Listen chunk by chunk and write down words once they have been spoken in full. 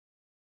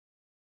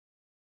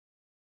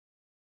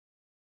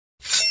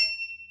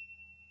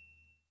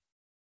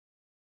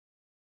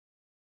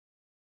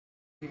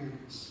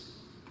parents.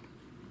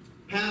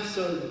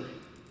 Passover,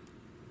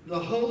 the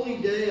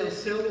holy day of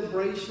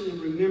celebration and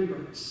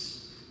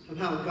remembrance of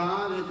how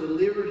God had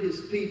delivered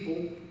his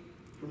people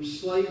from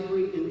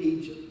slavery in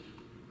Egypt.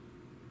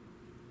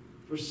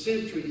 For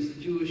centuries,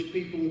 the Jewish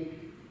people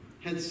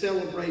had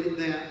celebrated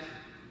that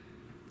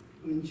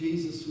when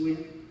Jesus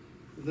went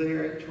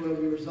there at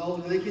 12 years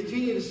old. And they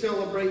continue to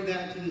celebrate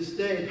that to this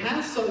day.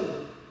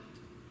 Passover,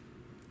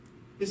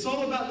 it's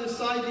all about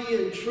this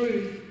idea and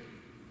truth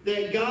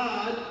that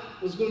God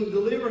was going to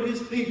deliver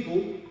his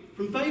people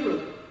from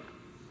Pharaoh.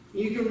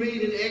 You can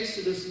read in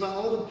Exodus about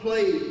all the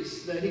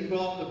plagues that he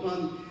brought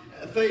upon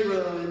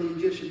Pharaoh and the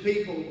Egyptian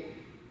people.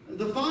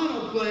 The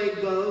final plague,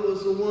 though,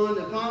 was the one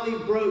that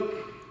finally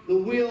broke the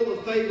will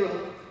of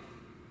Pharaoh.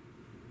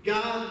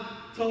 God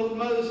told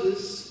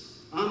Moses,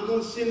 I'm going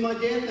to send my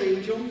death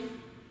angel, and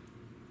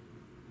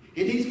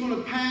he's going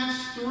to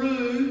pass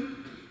through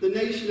the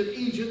nation of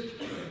Egypt,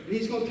 and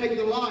he's going to take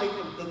the life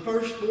of the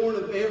firstborn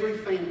of every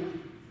family.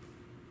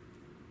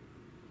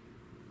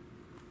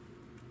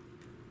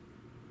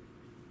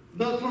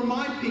 But for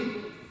my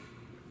people,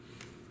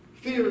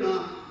 fear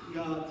not,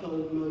 God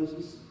told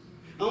Moses.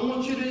 I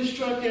want you to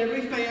instruct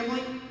every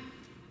family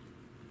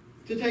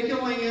to take a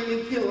lamb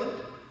and kill it,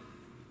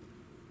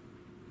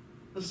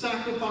 a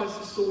sacrifice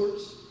of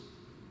sorts,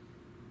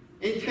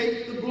 and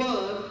take the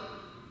blood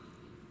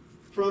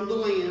from the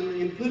lamb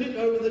and put it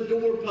over the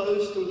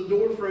doorpost or the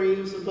door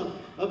frames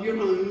of your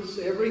homes,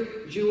 every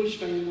Jewish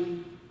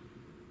family.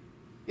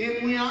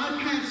 And when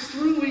I pass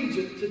through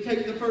Egypt to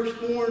take the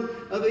firstborn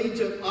of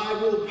Egypt, I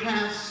will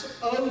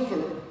pass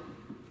over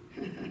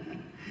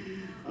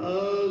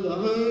the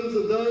homes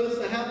of those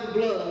that have the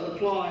blood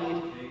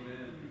applied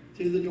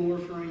to the door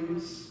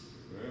frames.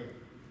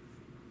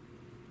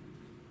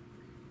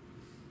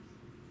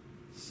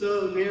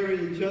 So Mary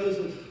and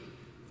Joseph,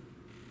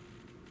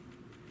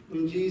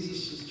 when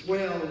Jesus is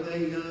 12,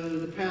 they go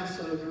to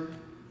Passover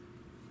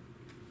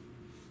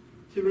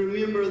to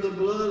remember the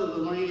blood of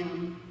the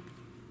Lamb,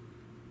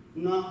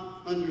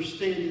 not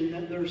understanding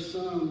that their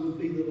son would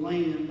be the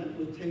Lamb that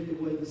would take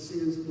away the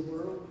sins of the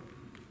world.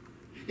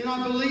 And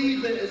I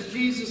believe that as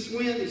Jesus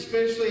went,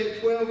 especially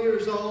at 12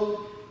 years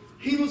old,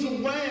 he was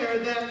aware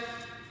that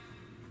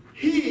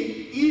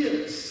he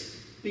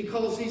is,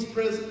 because he's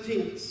present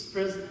tense.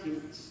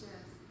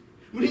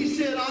 When he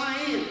said, I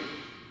am,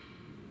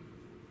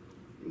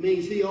 it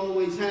means he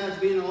always has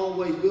been and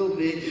always will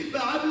be.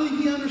 But I believe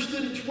he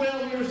understood at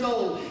 12 years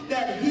old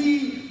that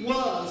he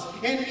was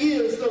and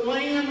is the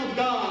Lamb of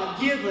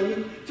God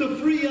given to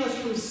free us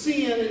from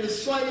sin and the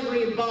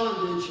slavery and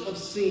bondage of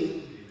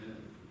sin.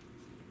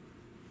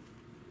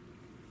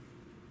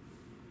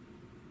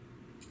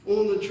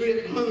 On the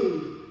trip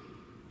home,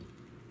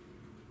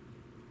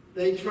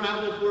 they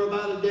traveled for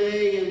about a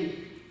day,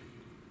 and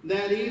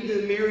that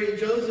evening Mary and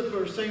Joseph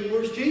are saying,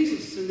 where's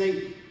Jesus? And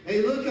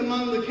they look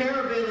among the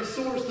caravan of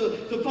sorts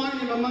to find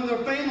him among their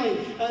family,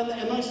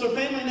 amongst their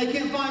family, and they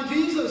can't find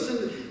Jesus,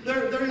 and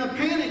they're in a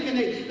panic, and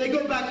they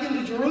go back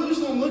into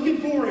Jerusalem looking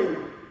for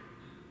him.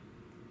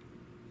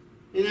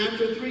 And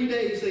after 3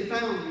 days they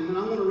found him, and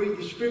I want to read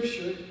the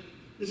scripture.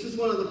 This is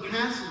one of the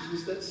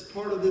passages that's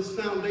part of this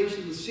foundation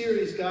of the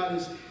series God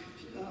is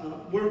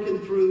working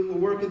through.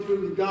 We're working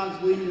through with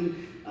God's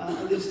leading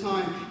this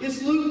time.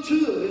 It's Luke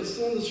 2. It's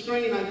on the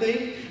screen, I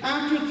think.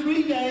 After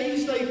 3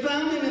 days, they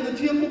found him in the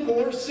temple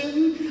courts,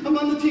 sitting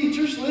among the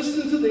teachers,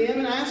 listening to them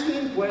and asking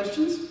them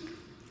questions.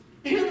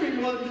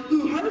 Everyone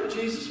who heard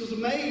Jesus was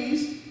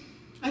amazed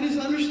at his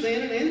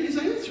understanding and his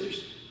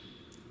answers.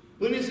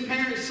 When his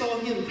parents saw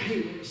him,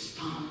 they were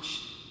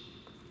astonished.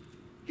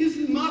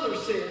 His mother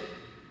said,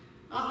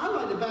 I'd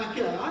like to back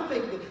up. I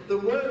think the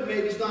word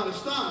maybe is not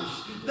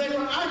astonished. They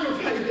were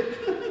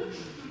aggravated.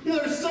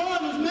 Their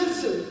son was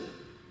missing.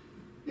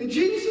 And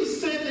Jesus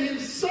said to him,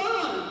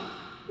 Son,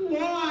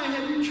 why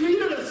have you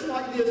treated us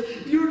like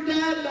this? Your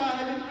dad and I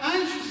have been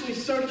anxiously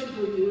searching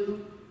for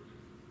you.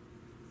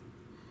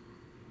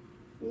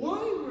 Why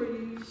were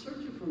you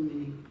searching for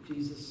me?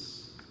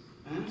 Jesus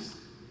asked.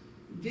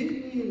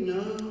 Didn't you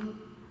know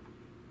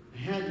I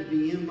had to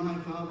be in my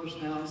Father's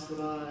house,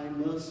 that I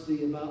must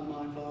be about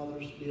my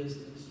Father's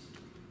business?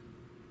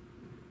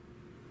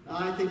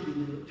 I think he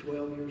knew at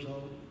 12 years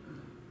old.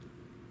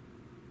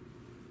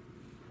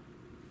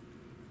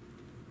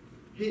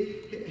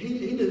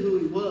 He knew who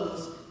he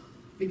was,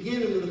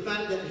 beginning with the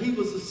fact that he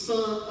was the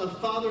son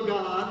of Father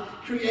God,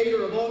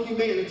 creator of all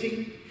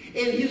humanity.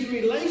 And his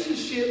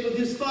relationship with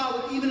his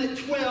Father, even at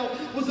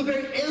 12, was the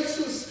very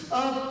essence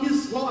of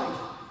his life.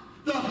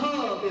 The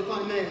hub, if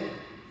I may.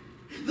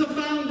 The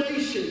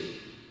foundation.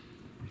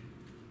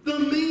 The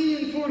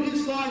meaning for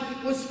his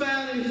life was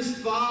found in his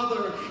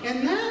Father.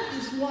 And that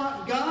is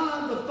what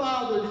God the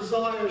Father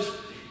desires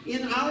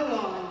in our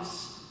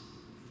lives.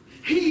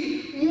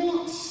 He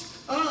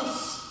wants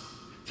us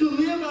to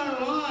live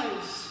our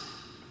lives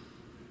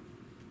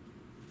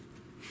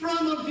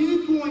from a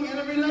viewpoint and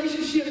a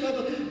relationship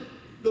of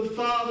the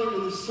Father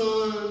and the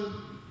Son.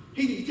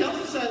 He tells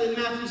us that in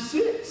Matthew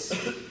 6.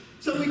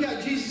 So we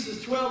got Jesus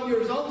is 12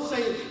 years old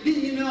saying,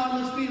 didn't you know I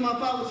must be in my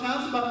Father's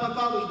house about my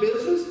Father's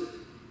business?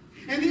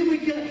 And then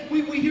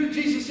we hear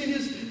Jesus in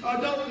his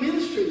adult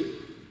ministry,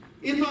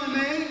 if I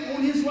may,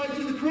 on his way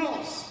to the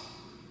cross.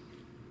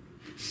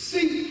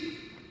 Seek.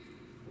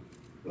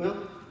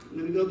 Well,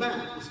 let me go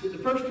back. Let's get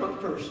the first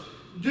part first.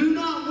 Do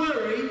not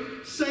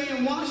worry,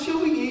 saying, what shall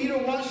we eat, or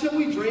what shall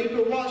we drink,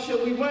 or what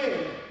shall we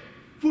wear?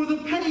 For the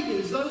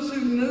pagans, those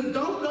who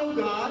don't know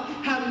God,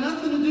 have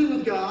nothing to do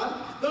with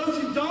God, those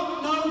who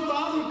don't know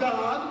Father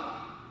God,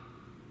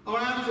 are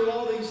after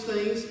all these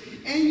things,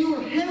 and your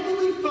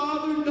heavenly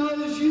Father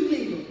knows you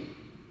need them.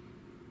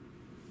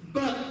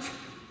 But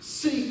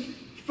seek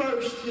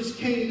first his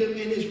kingdom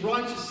and his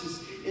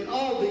righteousness, and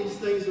all these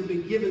things will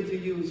be given to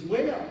you as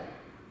well.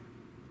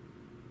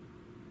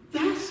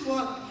 That's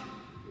what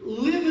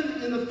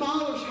living in the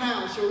Father's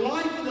house, or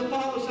life in the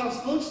Father's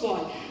house, looks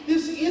like.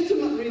 This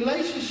intimate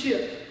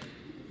relationship.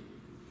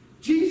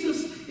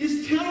 Jesus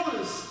is telling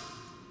us,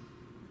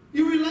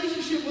 your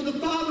relationship with the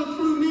Father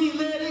through me,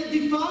 let it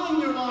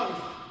define your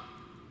life.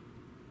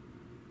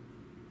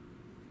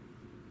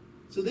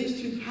 So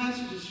these two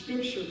passages of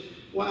Scripture,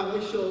 wow,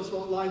 they show us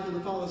what life in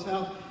the Father's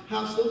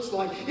house looks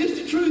like.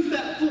 It's the truth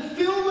that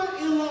fulfillment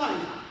in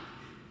life.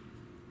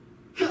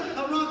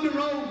 A rock and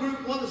roll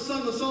group once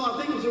sung the song, I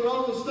think it was the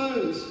Rolling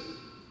Stones.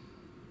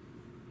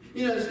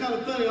 You know, it's kind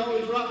of funny, all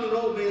these rock and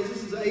roll bands,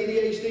 this is an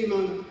ADHD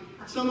moment.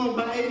 Some of them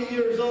about 80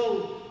 years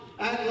old,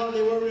 acting like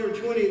they were when they were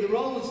 20. The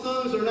Rolling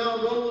Stones are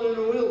now rolling in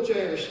their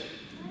wheelchairs.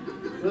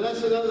 Well,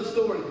 that's another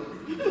story.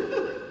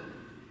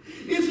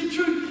 It's the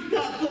truth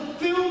that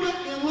fulfillment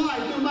in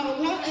life, no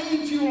matter what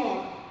age you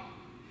are,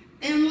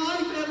 and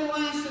life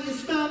everlasting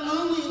is found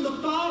only in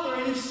the Father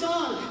and his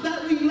Son.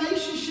 That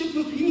relationship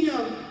with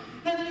him.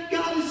 And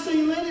God is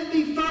saying, let it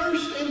be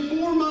first and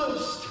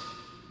foremost.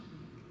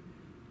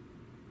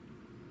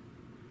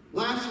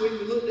 Last week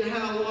we looked at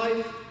how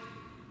life,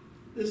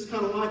 this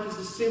kind of life, is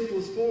as simple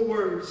as 4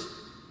 words.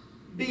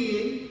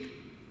 Being,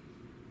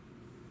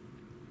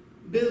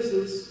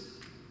 business,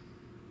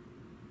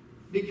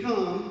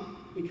 becoming,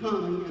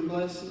 and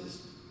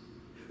blessings.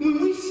 When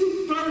we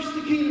seek first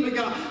the kingdom of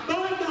God,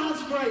 by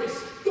God's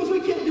grace, because we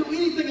can't do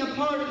anything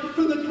apart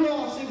from the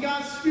cross and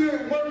God's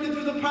Spirit working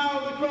through the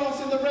power of the cross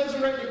and the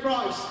resurrected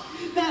Christ,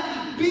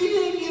 that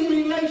being in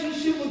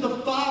relationship with the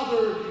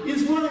Father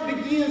is where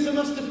it begins and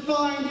must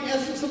define the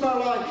essence of our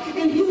life.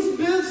 And his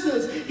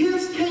business,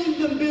 his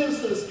kingdom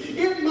business,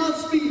 it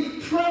must be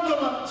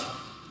prevalent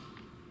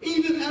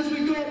even as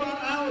we go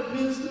about our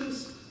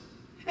business.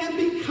 And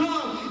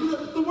become,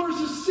 the words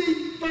of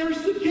seek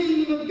first the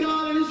kingdom of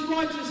God and his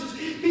righteousness,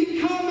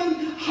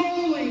 becoming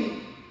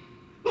holy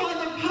by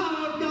the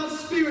power of God's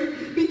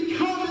Spirit,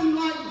 becoming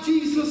like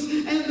Jesus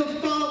and the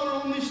Father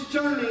on this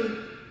journey,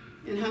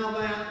 and how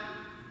that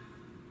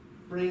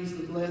brings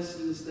the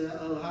blessings that,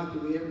 oh, how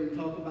can we ever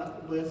talk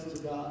about the blessings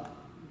of God?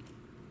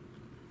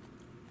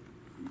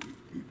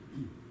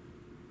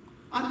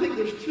 I think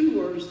there's 2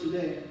 words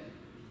today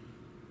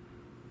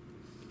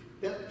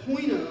that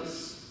point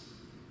us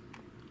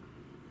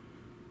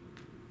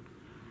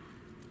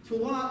to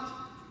what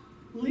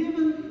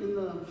living in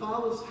the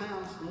Father's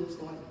house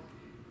looks like.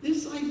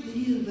 This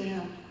idea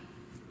that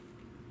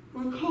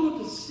we're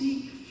called to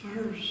seek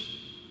first,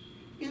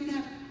 and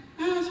that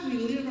as we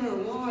live our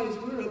lives,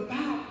 we're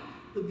about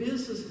the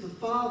business of the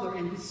Father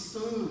and his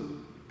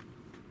Son.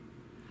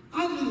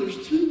 I think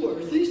there's 2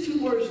 words. These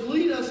 2 words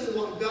lead us to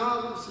what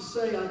God wants to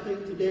say, I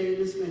think, today in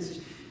this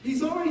message.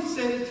 He's already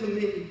said it to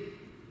me,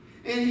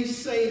 and he's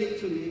saying it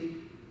to me.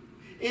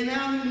 And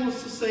now he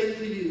wants to say it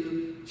to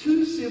you.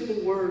 2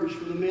 simple words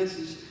for the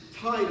message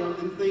title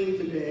and theme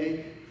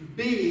today.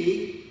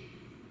 Be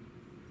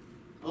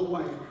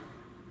aware.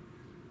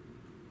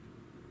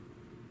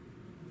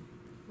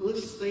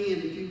 Let's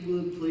stand, if you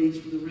would,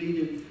 please, for the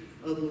reading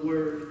of the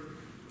Word.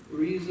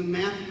 We're using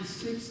Matthew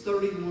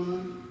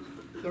 6:31,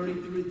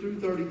 33 through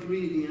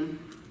 33 again.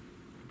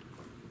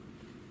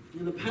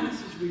 In the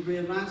passage we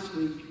read last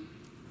week,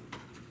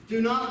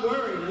 do not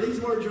worry. Now, these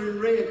words are in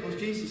red because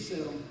Jesus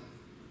said them.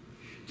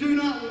 Do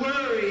not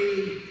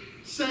worry,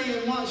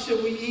 saying, what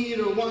shall we eat,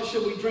 or what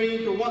shall we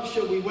drink, or what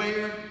shall we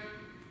wear?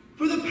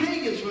 For the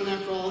pagans run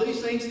after all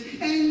these things,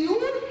 and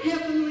your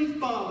heavenly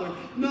Father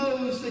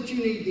knows that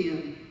you need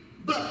them.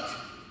 But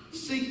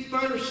seek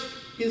first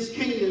his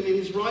kingdom and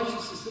his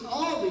righteousness, and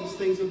all these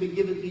things will be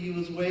given to you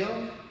as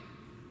well.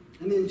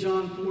 And then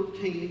John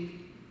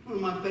 14, one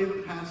of my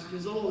favorite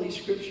passages, all these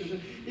scriptures.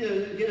 You know,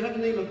 if you have to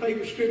name a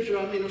favorite scripture,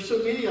 I mean, there's so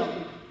many of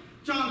them.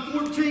 John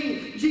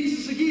 14,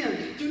 Jesus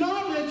again, do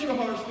not let your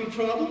hearts be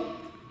troubled.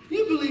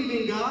 You believe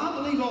in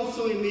God, believe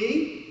also in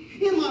me.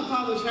 In my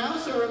Father's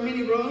house there are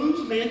many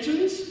rooms,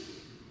 mansions.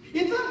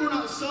 If that were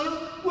not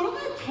so, would I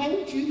have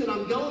told you that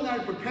I'm going there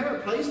to prepare a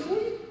place for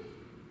you?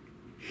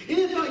 And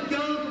if I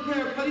go and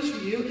prepare a place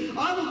for you,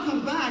 I will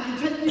come back and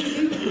take you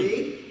to be with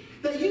me,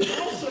 that you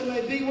also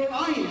may be where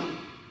I am.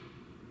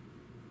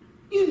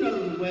 You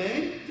know the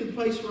way to the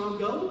place where I'm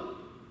going.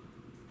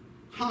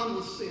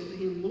 Thomas said to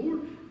him,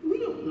 Lord, we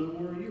don't know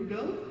where you're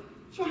going,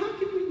 so how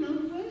can we know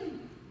the way?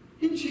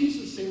 And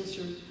Jesus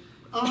answered,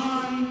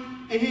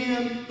 I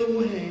am the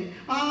way,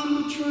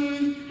 I'm the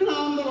truth, and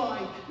I'm the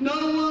life.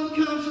 No one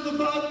comes to the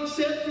Father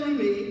except through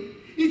me.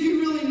 If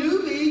you really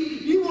knew me,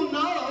 you will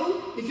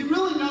know. If you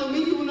really know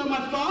me, you will know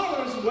my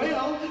Father as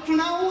well. From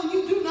now on,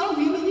 you do know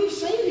him and you've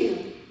seen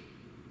him.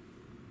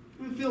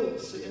 And Philip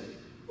said,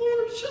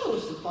 Lord, show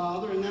us the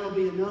Father, and that'll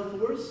be enough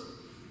for us.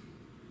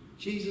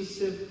 Jesus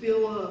said,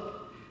 Philip,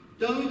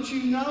 don't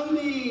you know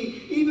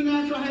me? Even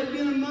after I had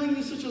been among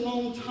you such a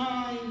long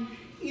time,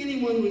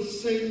 anyone who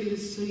has seen me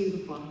has seen the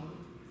Father.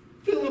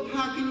 Philip,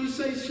 how can you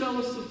say, show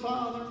us the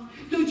Father?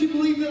 Don't you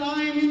believe that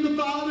I am in the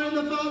Father and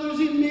the Father is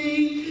in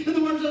me? And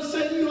the words I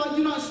say to you, I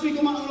do not speak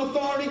on my own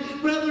authority.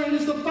 Rather, it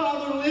is the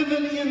Father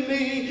living in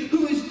me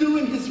who is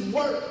doing his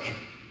work.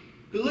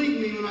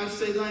 Believe me when I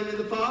say that I am in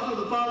the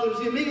Father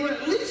is in me, or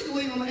at least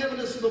believe on the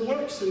evidence of the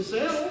works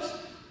themselves.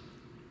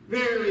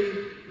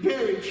 Very,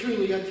 very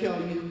truly, I tell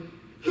you,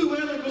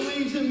 whoever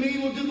believes in me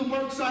will do the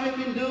works I have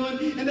been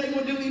doing, and they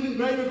will do even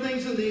greater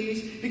things than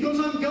these, because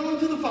I'm going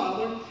to the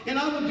Father, and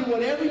I will do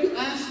whatever you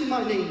ask in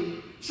my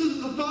name, so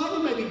that the Father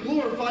may be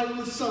glorified in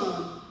the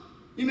Son.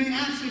 You may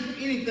ask me for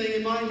anything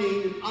in my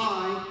name, and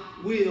I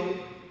will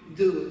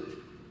do it.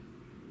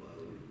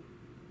 Whoa.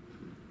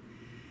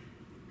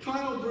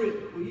 Kyle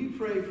Britt, will you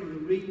pray for the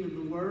reading of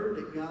the Word,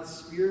 that God's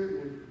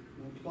Spirit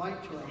will apply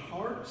it to our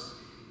hearts,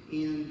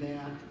 and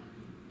that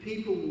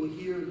people will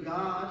hear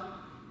God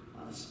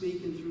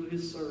speaking through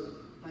his servant.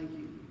 Thank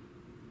you.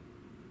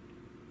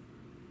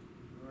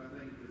 Lord, I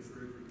thank this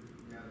group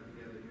gathered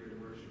together here to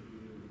worship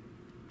you.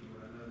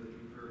 Lord, I know that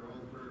you've heard all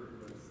the prayer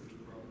requests that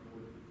you brought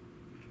forth.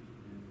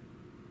 And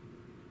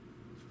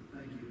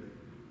thank you that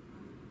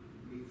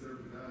we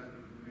serve the God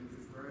who makes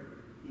us pray.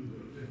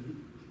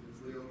 As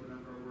we open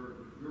up our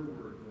word, your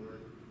word,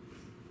 Lord,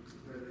 I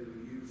pray that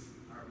we use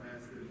our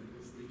pastor and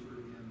we'll speak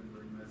through him and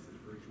bring a message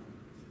for each one.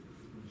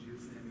 In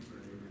Jesus' name we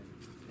pray, amen.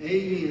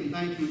 Amen.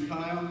 Thank you,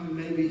 Kyle. You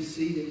may be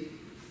seated.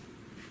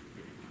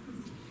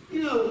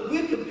 You know,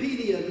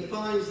 Wikipedia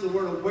defines the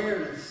word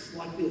awareness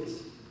like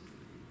this.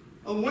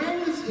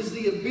 Awareness is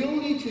the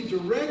ability to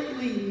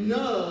directly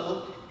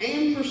know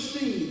and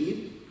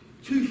perceive,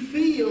 to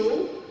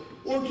feel,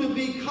 or to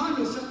be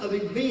cognizant of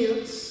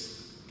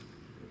events.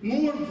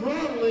 More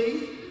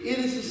broadly, it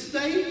is a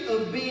state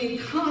of being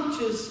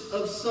conscious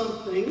of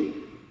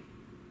something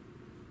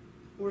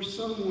or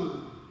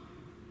someone.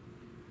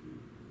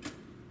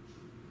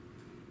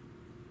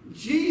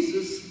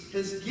 Jesus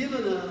has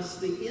given us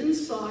the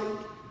insight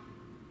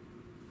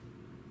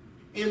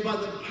and by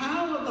the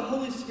power of the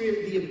Holy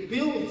Spirit, the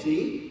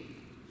ability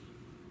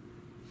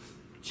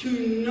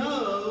to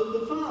know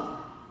the Father.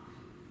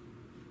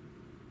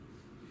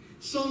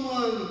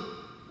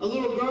 A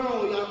little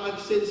girl, I've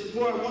said this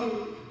before,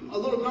 a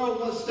little girl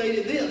once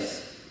stated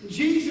this: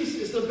 Jesus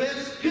is the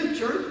best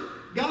picture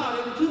God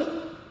ever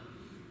took.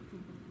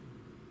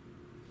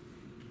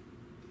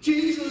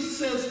 Jesus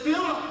says,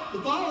 Philip,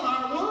 the Father and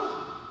I are one.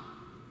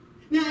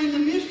 Now, in the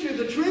mystery of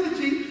the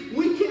Trinity,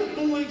 we can't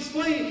fully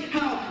explain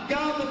how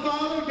God the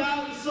Father,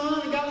 God the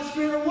Son, and God the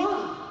Spirit are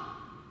one.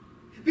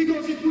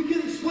 Because if we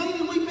could explain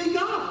it, we'd be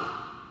God.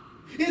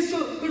 And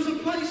so there's a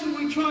place where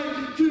we try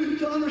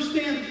to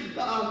understand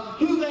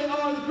who they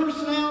are, the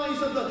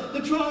personalities of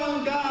the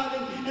triune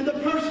God and the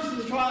persons of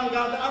the triune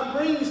God. Our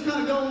brains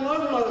kind of go on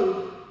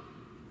overload.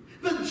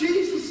 But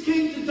Jesus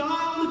came to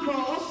die on the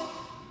cross.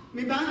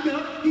 Let me back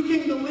up. He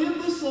came to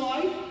live this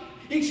life,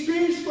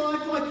 experienced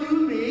life like you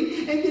and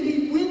me, and then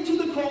he went to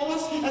the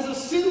cross as a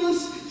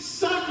sinless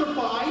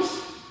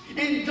sacrifice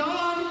and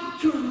died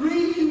to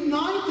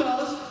reunite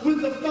us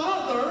with the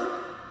Father,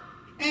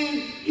 and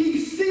he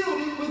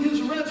sealed it with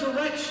his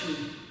resurrection.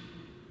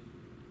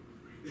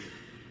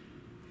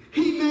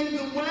 He made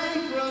the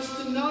way for us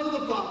to know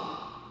the Father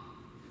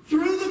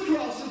through the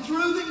cross and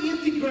through the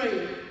empty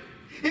grave.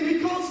 And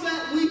because of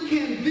that, we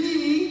can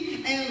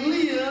be and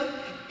live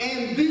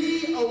and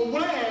be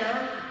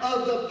aware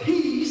of the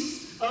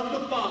peace of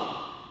the Father.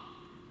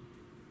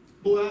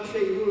 Boy, I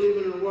tell you, we're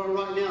living in a world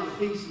right now,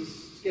 peace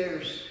is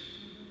scarce.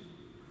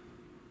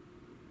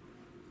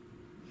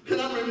 And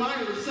I'm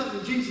reminded of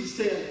something Jesus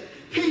said: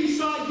 peace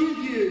I give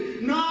you,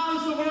 not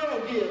as the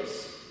world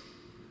gives.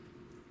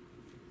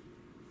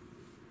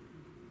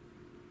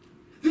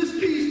 This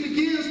peace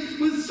begins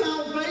with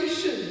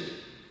salvation.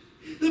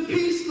 The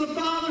peace of the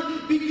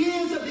Father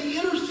begins at the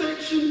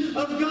intersection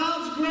of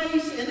God's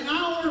grace and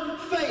our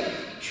faith,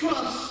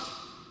 trust.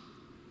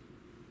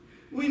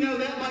 We know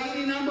that by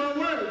any number of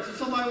words.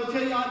 Somebody will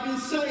tell you, I've been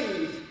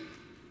saved.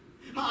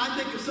 I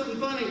think of something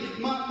funny.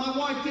 My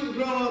wife didn't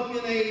grow up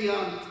in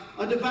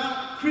a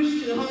devout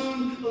Christian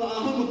home, a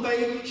home of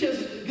faith. She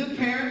has good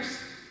parents.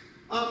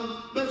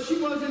 But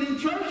she wasn't in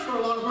church for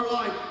a lot of her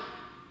life.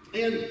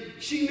 And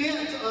she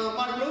met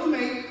my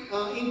roommate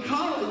in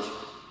college.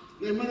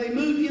 And when they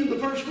moved in the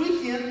first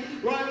weekend,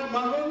 right,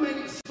 my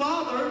roommate's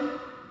father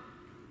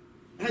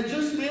had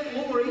just met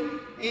Lori,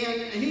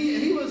 and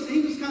he was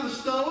kind of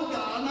stoic,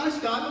 a nice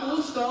guy, but a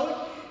little stoic.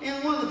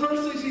 And one of the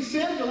first things he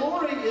said to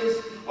Lori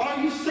is, "Are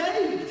you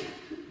saved?"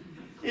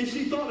 And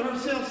she thought to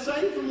herself,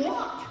 "Saved from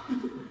what?"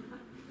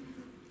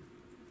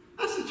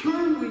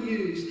 term we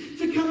use,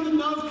 to come to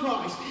know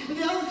Christ. And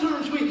the other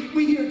terms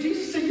we hear,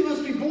 Jesus said you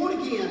must be born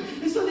again.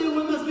 And so then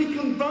we must be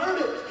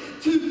converted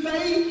to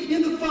faith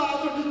in the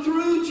Father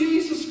through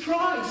Jesus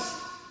Christ.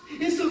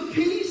 And so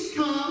peace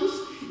comes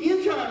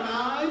into our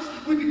lives.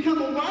 We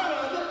become aware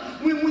of it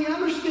when we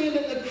understand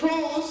that the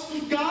cross,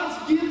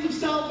 God's gift of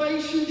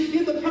salvation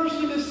in the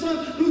person of His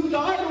Son who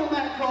died on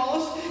that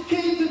cross,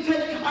 came to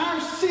take our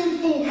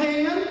sinful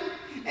hand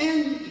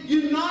and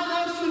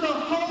unite us with a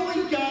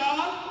holy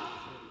God.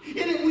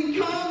 And that we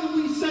come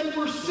and we say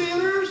we're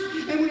sinners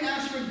and we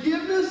ask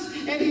forgiveness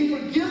and He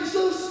forgives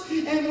us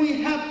and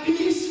we have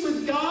peace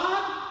with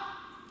God.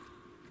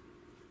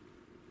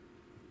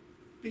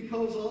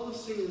 Because all the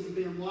sins have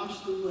been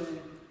washed away.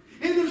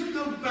 And there's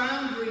no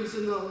boundaries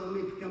in the, let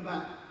me come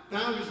back.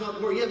 Boundaries not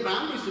the word. Yeah,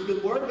 boundaries is a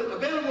good word, but a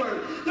better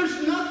word.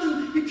 There's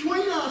nothing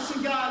between us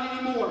and God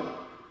anymore.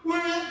 We're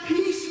at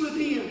peace with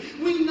Him.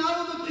 We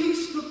know the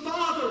peace of the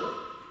Father.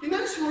 And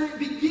that's where it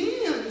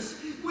begins.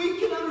 We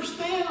can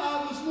understand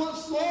I was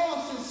once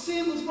lost and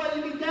sin was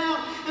weighing me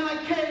down and I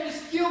carried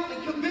this guilt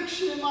and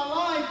conviction in my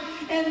life.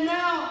 And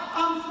now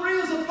I'm free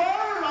as a bird.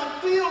 I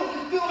feel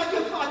like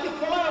I can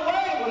fly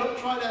away. Well, don't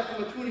try that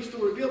from a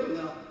 20-story building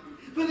though.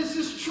 But it's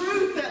this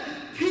truth that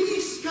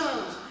peace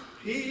comes.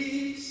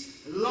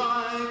 Peace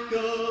like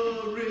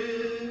a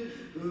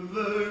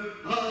river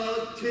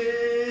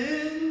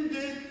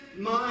attendeth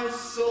my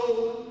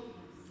soul.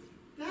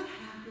 That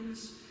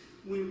happens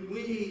when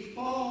we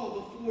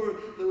fall before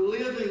the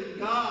living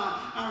God,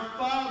 our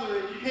Father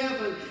in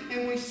heaven,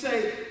 and we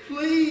say,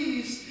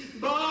 please,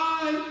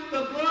 by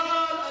the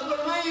blood of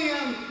the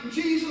Lamb,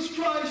 Jesus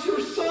Christ,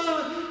 your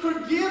Son,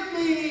 forgive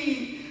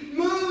me.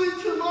 Move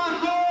into my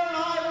heart.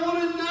 I want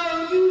to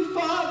know you,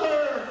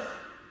 Father.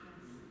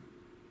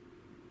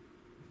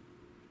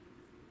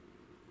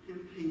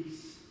 And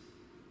peace.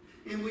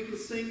 And we can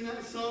sing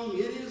that song,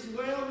 It Is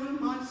Well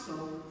With My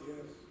Soul. Yes.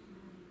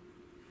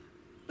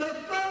 But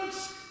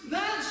folks,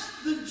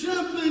 that's the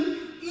jumping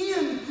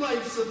in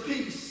place of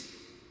peace.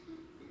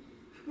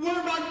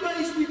 Where by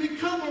grace we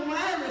become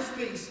aware of His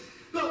peace.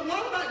 But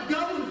what about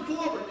going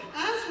forward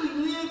as we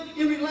live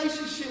in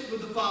relationship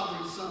with the Father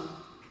and Son?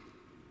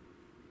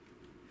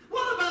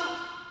 What about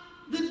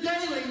the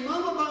daily,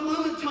 moment by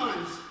moment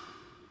times?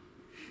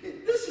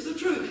 This is the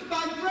truth.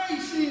 By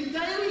grace, in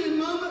daily and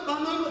moment by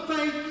moment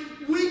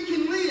faith, we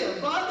can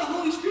live by the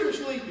Holy Spirit's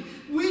leading.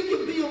 We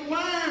can be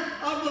aware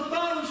of the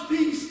Father's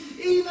peace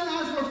even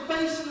as we're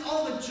facing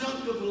all the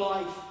junk of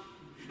life.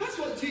 That's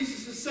what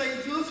Jesus is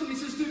saying to us when He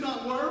says, do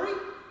not worry.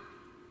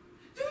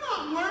 Do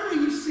not worry,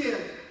 He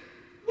said.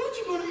 What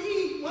you going to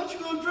eat? What you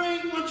going to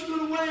drink? What you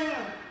going to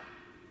wear?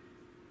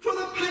 For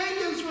the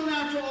pagans run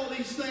after all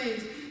these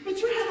things. But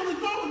your Heavenly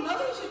Father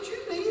knows that you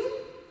need them.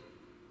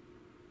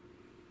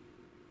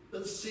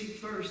 But seek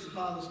first the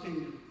Father's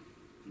kingdom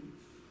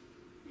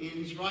and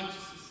His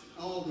righteousness.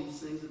 All these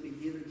things will be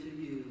given to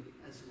you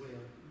as well.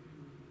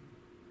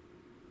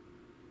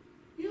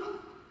 You know,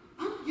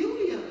 I'm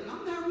guilty of it.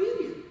 I'm there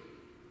with you.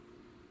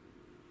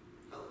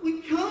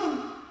 We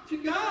come to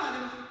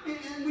God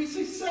and we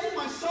say, save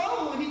my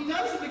soul. And He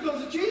does it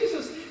because of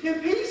Jesus.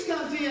 And peace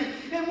comes in.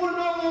 And we're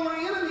no longer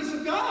enemies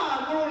of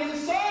God. We're on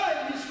His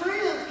side, His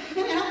friends. And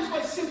it happens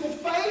by simple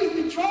faith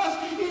and trust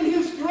in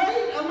His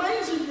great,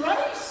 amazing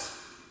grace.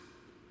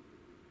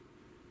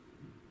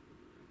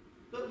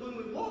 But when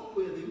we walk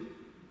with Him,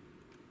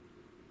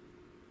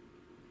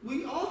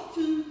 we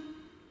often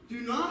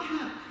do not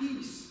have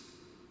peace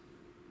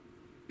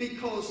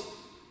because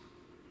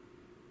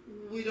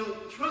we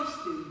don't trust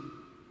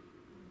Him.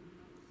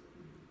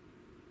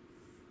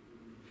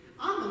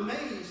 I'm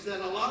amazed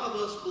that a lot of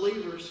us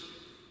believers,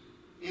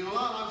 and a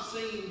lot I've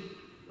seen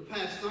the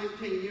past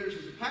 19 years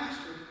as a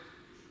pastor,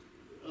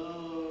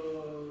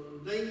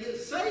 they get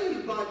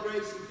saved by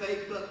grace and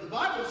faith, but the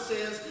Bible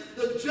says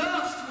the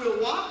just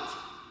will what?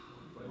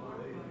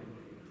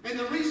 And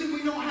the reason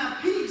we don't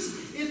have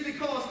peace is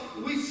because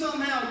we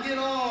somehow get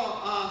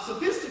all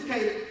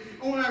sophisticated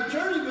on our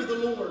journey with the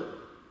Lord.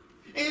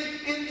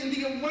 And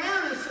the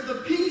awareness of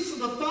the peace of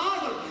the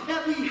Father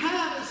that we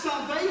have in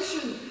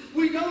salvation,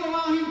 we don't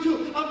allow Him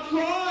to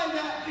apply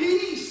that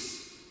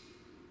peace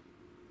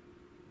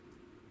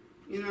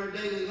in our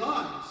daily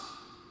lives.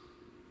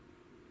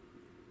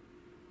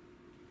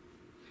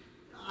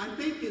 I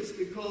think it's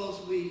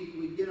because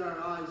we get our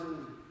eyes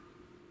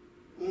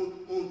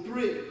on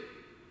three.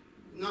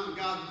 Not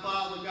God the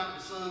Father, God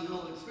the Son, the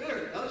Holy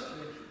Spirit. Those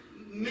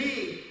three.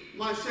 Me,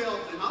 myself,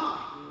 and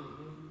I.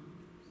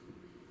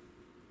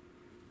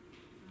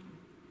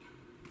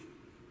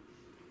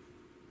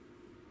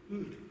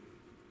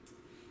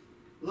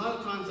 A lot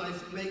of times I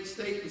make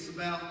statements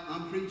about,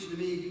 I'm preaching to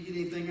me, if you get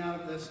anything out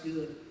of it, that's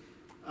good.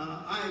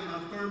 I am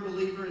a firm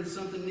believer in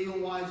something Neil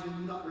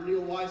Wiseman, Dr.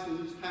 Neil Wiseman,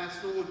 who's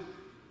passed on,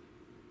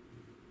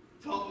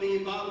 taught me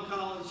in Bible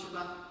college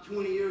about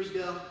 20 years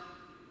ago.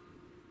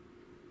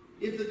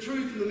 If the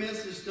truth of the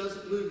message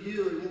doesn't move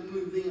you, it won't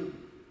move them.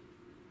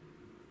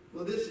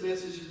 Well, this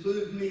message has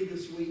moved me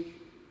this week.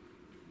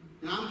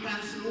 And I'm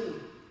passing on.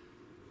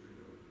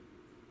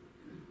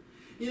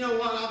 You know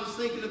what I was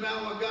thinking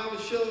about, what God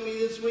was showing me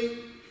this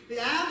week? The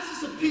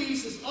absence of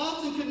peace is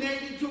often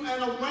connected to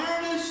an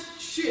awareness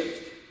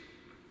shift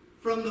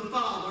from the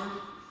Father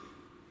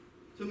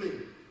to me.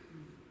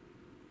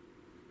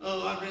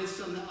 Oh, I read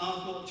something that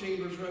Oswald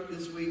Chambers wrote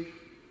this week.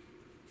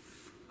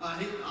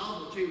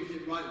 Oswald Chambers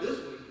didn't write this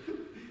week.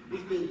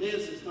 He's been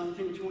dead since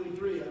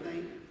 1923, I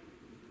think.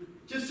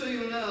 Just so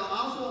you know,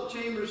 Oswald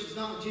Chambers is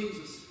not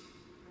Jesus.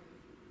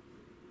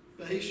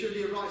 But he sure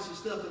did write some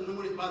stuff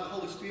anointed by the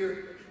Holy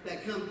Spirit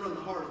that come from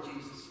the heart of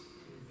Jesus.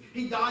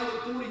 He died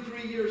at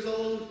 43 years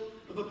old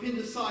of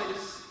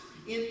appendicitis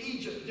in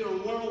Egypt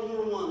during World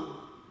War I.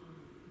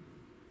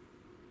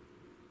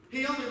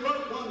 He only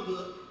wrote one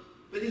book,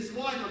 but his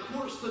wife, a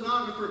court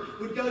stenographer,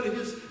 would go to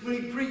his, when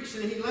he preached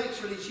and he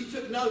lectured, and she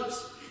took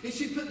notes, and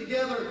she put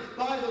together,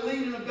 by the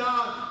leading of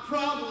God,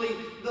 probably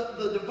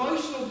the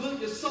devotional book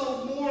that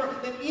sold more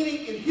than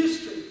any in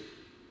history.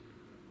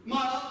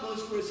 My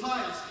utmost for his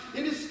highest.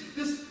 And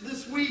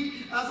this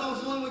week, as I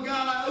was alone with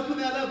God, I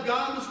opened that up.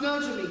 God was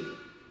nudging me.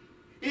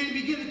 And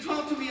he began to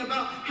talk to me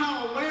about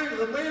how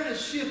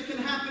awareness shift can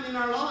happen in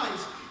our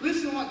lives.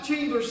 Listen to what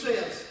Chambers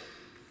says.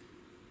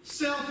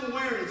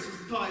 Self-awareness is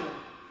the title.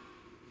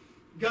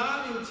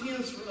 God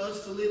intends for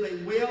us to live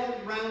a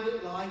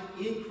well-rounded life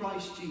in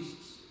Christ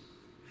Jesus.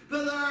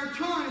 But there are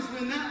times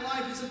when that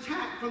life is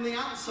attacked from the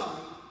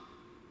outside.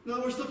 In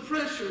other words, the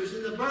pressures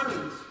and the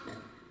burdens.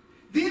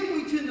 Then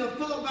we tend to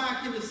fall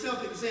back into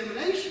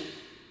self-examination,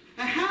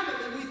 a habit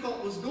that we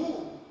thought was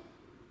gone.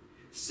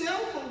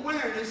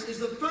 Self-awareness is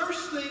the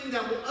first thing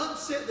that will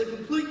upset the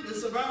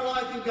completeness of our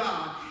life in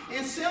God.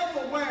 And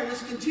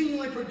self-awareness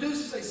continually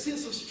produces a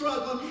sense of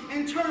struggle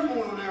and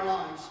turmoil in our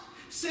lives.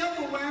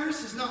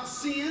 Self-awareness is not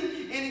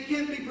sin, and it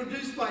can be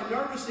produced by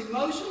nervous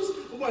emotions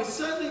or by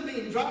suddenly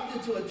being dropped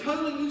into a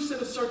totally new set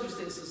of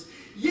circumstances.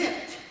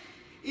 Yet,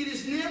 it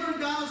is never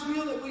God's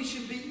will that we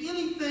should be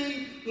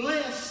anything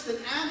less than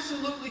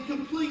absolutely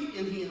complete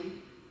in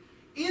Him.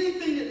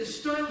 Anything that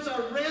disturbs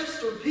our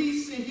rest or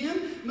peace in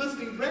Him must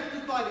be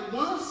rectified at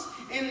once,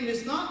 and it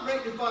is not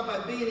rectified by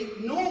being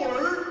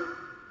ignored,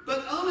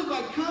 but only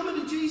by coming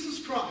to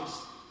Jesus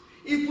Christ.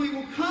 If we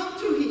will come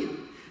to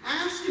Him,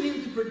 asking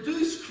Him to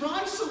produce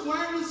Christ's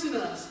awareness in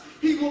us,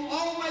 He will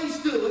always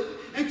do it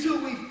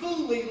until we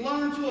fully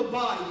learn to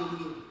abide in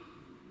Him.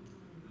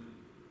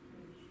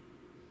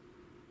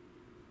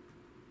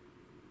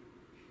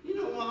 You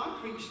know what? I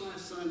preached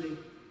last Sunday,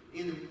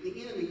 and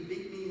the enemy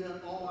beat me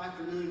up all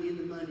afternoon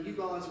into Monday. You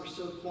guys were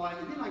so quiet.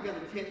 And then I got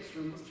a text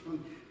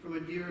from a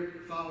dear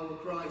follower of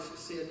Christ that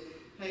said,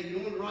 hey,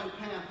 you're on the right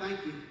path.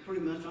 Thank you.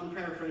 Pretty much. I'm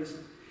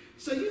paraphrasing.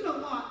 So you know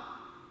what?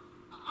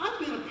 I've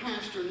been a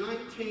pastor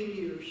 19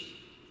 years.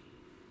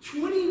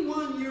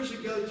 21 years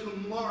ago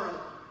tomorrow,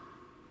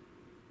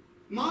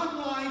 my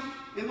wife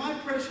and my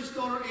precious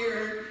daughter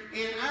Erin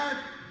and our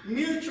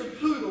miniature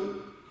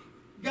poodle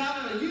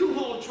got in a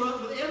U-Haul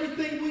truck with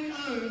everything we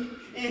owned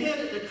and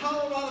headed to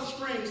Colorado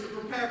Springs to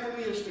prepare for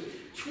ministry.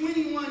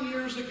 21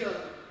 years ago.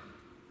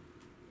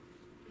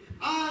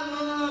 I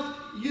love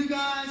you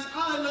guys.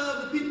 I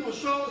love the people of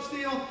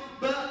Charlottesville,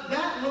 but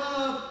that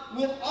love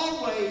will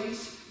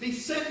always be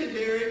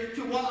secondary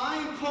to what I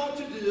am called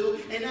to do,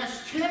 and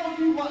that's tell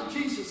you what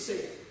Jesus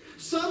said.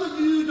 Some of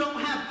you don't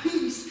have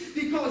peace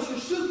because you're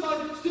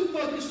too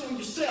focused on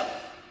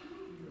yourself.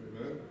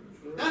 Amen.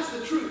 That's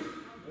the truth.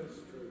 That's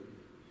true.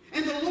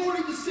 And the Lord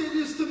even said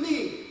this to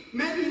me.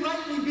 Maybe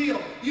lately,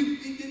 Bill,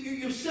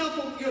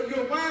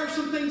 you're aware of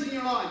some things in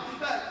your life.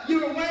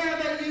 You're aware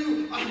that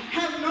you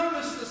have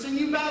nervousness and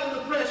you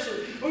battle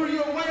depression. Or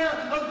you're aware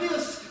of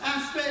this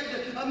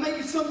aspect of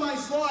maybe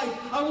somebody's life,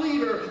 a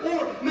leader.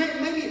 Or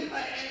maybe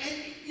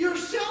you're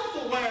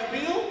self-aware,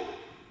 Bill.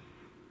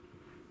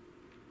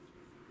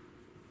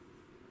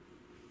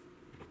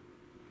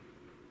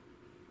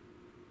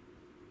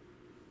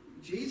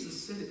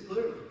 Jesus said it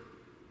clearly.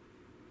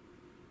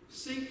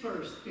 Seek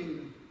first the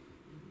kingdom.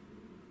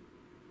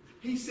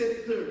 He said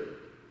it clearly.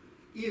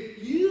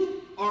 If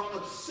you are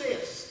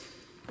obsessed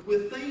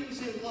with things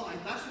in life,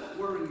 that's what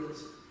worry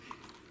is.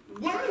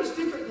 Worry is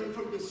different than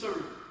from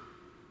concern.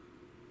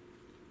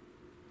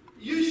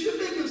 You should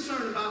be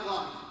concerned about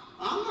life.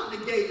 I'm not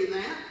negating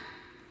that.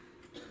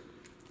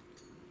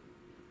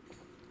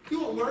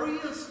 You know what worry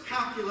is?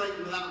 Calculating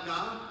without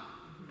God.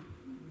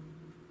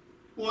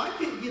 Well, I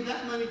can't give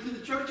that money to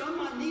the church. I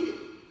might need it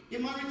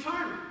in my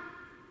retirement.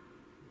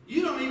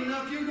 You don't even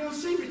know if you're going to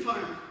see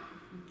retirement.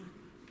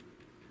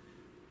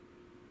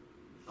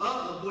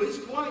 Uh-oh, boy, it's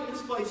quiet in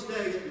this place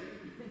today.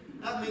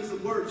 That means the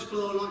words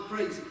flow like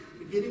crazy.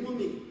 Beginning with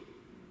me.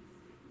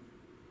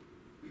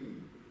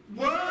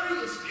 Worry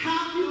is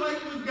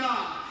calculating with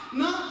God,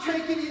 not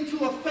taking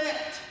into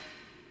effect,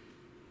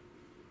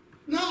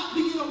 not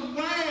being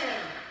aware,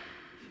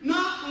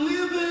 not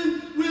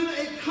living with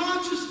a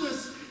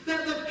consciousness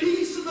that the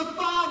peace of the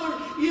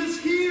Father is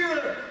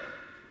here.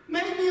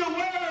 Make me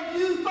aware of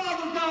you,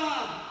 Father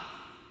God.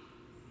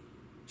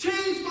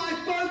 Change my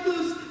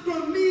focus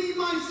from me,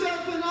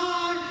 myself, and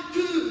I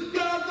to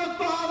God the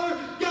Father,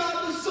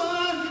 God the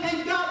Son,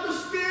 and God the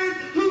Spirit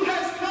who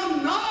has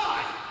come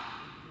nigh.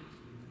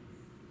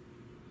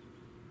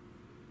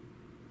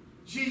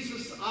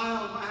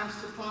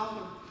 the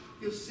Father,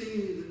 He'll send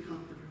you the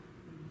Comforter.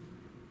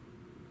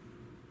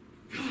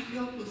 God,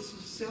 help us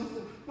with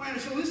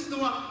self-awareness. So listen to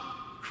what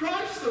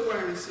Christ's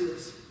awareness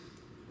is.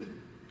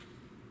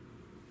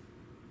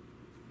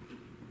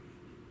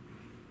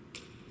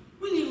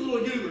 We need a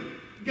little humor.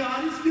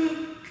 God is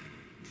good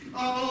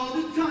all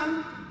the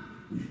time.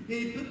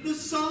 He put the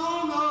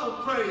song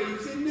of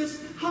praise in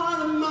this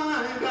heart of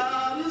mine.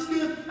 God is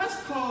good.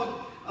 That's called,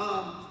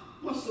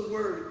 what's the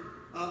word?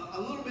 A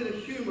little bit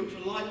of humor to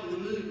lighten the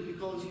mood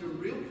because you're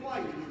real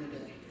quiet in the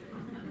day.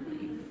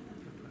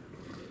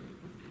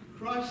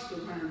 Christ's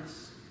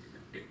awareness.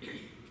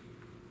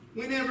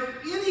 Whenever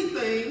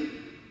anything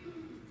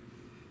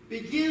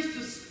begins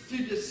to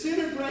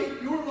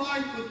disintegrate your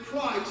life with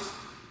Christ,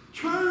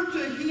 turn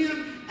to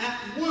Him at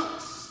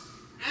once,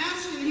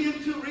 asking Him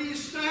to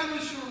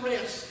reestablish your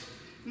rest.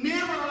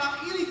 Never allow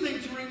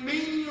anything to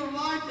remain in your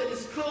life that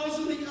is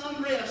causing the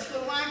unrest, the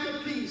lack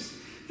of peace.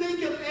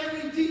 Think of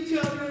every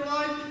detail of your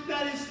life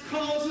that is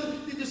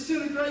causing the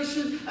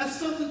disintegration as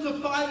something to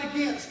fight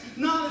against,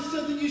 not as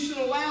something you should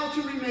allow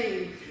to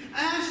remain.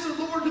 Ask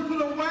the Lord to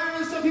put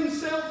awareness of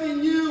Himself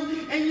in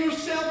you, and your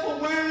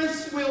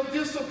self-awareness will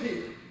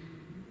disappear.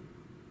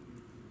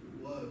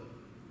 Whoa.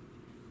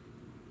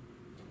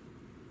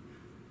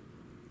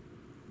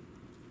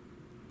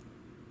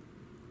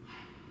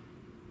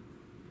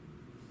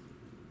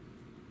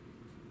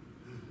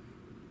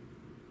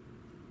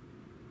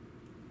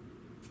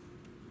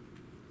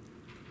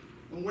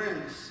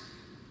 Awareness.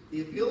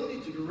 The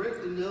ability to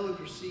directly know and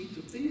perceive,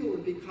 to feel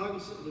and be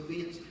cognizant of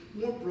events.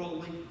 More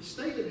broadly, the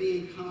state of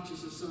being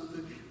conscious of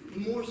something.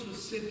 More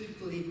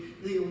specifically,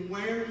 the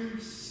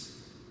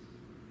awareness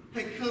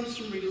that comes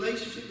from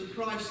relationship with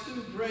Christ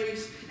through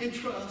grace and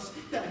trust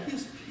that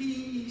His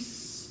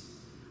peace,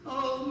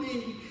 oh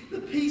me, the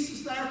peace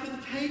is there for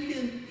the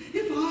taking.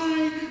 If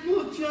I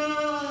will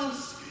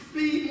just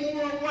be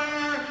more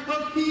aware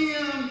of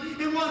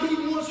Him and what He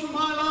wants for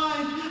my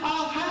life,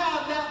 I'll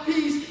have that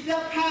peace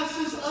that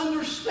passes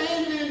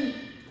understanding.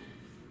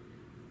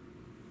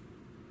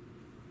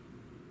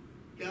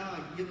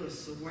 God, give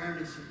us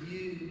awareness of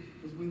You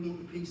because we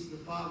want the peace of the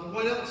Father.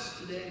 What else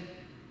today?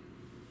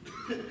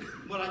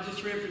 What I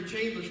just read from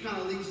Chambers kind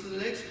of leads to the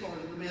next part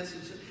of the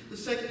message. The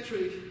second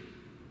truth.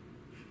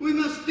 We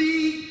must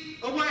be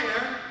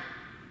aware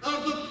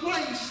of the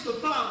place the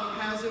Father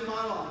has in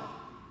my life.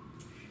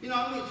 You know,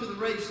 I went to the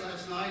race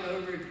last night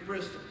over at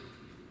Bristol.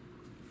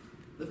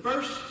 The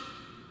first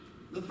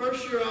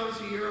year I was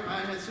here,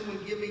 I had someone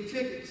give me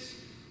tickets.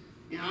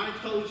 And I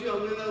told you I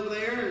went over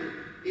there and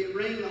it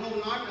rained the whole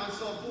night and I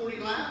saw 40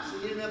 laps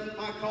and ended up in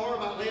my car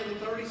about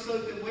 11:30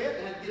 soaking wet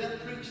and had to get up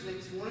and preach the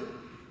next morning.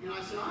 And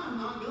I said, I'm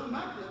not going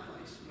back to that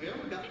place. Well,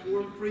 we got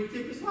 4 free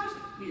tickets last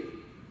year.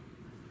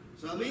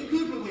 So me and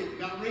Cooper went,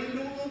 got rained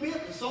on a little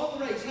bit, and saw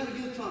the race, had a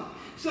good time.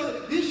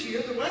 So this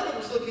year the weather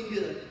was looking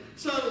good.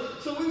 So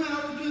we went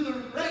over to the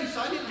race.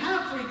 I didn't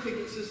have free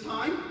tickets this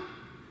time.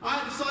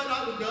 I decided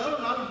I would go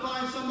and I would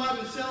find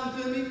somebody to sell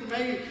them to me for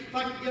maybe, if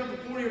I could get them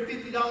for $40 or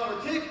 $50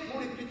 a ticket,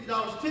 $40 to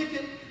 $50 a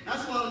ticket.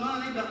 That's a lot of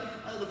money,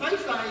 but the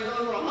face value is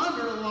over $100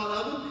 on a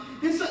lot of them.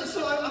 And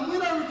so I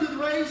went over to the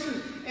race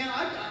and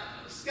I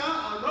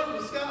rode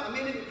with Scott. I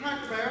met him at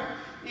Cracker Barrel,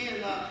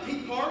 and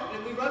he parked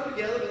and we rode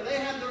together, but they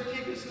had their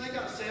tickets and they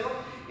got settled.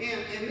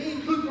 And me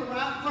and Cooper were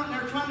out front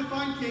there trying to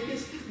find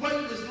tickets,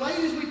 waiting as late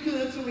as we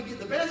could so we get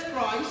the best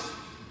price.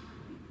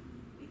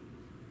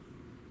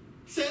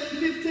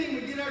 7:15,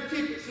 we get our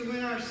tickets and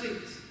win our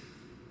seats.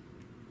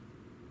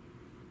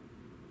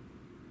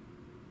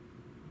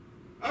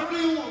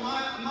 Early on,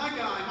 my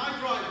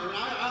driver, and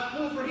I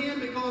pulled for him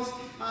because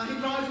he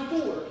drives a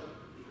Ford.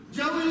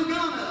 Joey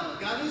Logano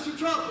got in some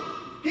trouble.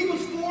 He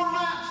was 4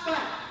 laps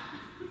back.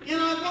 And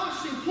I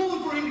watched him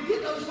pulling for him to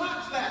get those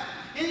laps back.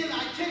 And then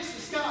I texted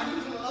Scott, he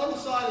was on the other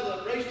side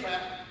of the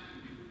racetrack.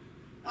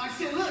 I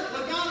said, look,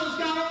 Logano's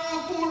got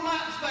all 4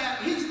 laps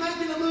back. He's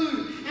making a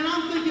move. And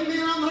I'm thinking,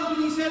 man, I'm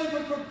hoping he's headed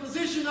for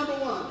position number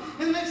 1.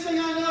 And the next thing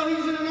I know,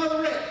 he's in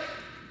another wreck.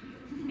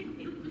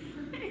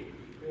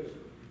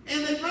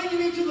 And they bring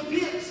him into the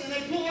pits, and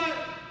they pull out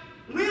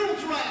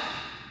Reynolds wrap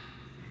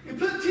and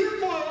put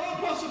tinfoil all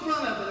across the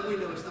front of it. And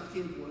we know it's not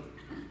tinfoil.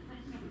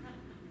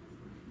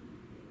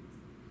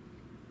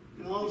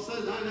 And all of a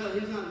sudden, I know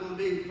he's not going to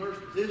be in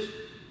first position.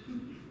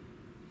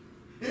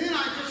 And then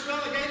I just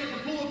relegated to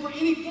pulling for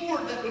any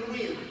Ford that would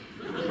win.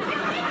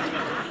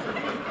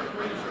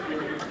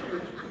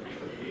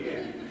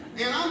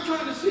 And I'm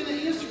trying to send an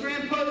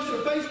Instagram post or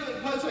a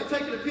Facebook post. I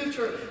taken a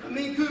picture of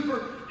me and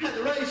Cooper at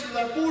the race with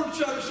our Ford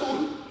shirts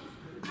on.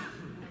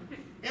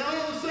 And all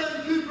of a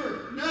sudden,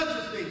 Cooper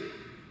nudges me.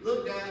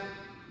 Look, Dad,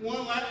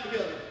 1 lap to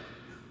go.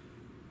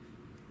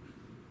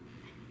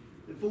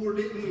 The Ford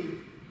didn't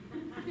win.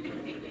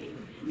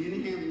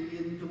 Denny Hamlin did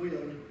in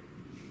Toyota.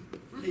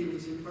 He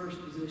was in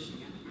first position.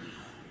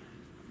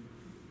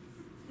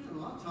 You know,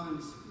 a lot of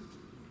times,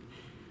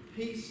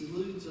 peace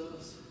eludes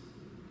us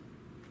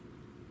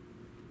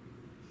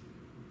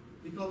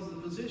because of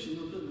the position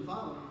we're putting the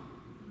Father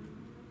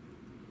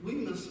in. We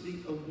must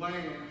be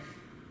aware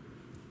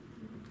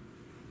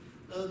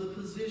the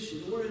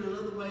position, or in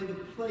another way, the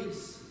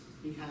place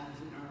He has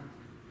in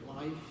our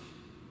life.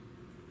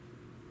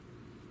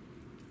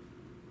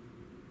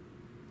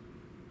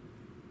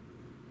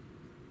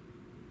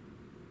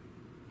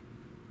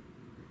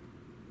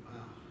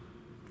 Wow.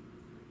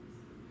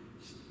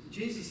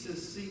 Jesus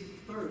says, seek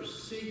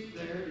first. Seek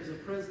there is a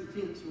present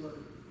tense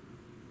word.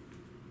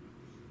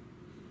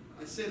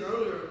 I said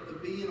earlier,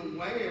 being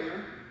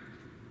aware,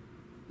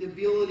 the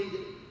ability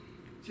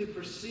to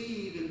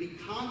perceive and be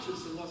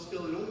conscious of what's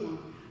going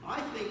on. I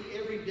think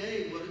every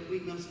day we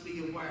must be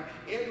aware.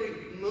 Every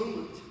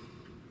moment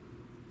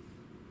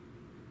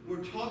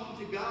we're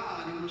talking to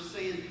God and we're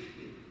saying,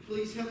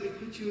 please help me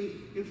put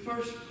you in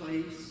first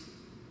place,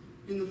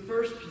 in the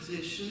first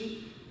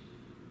position.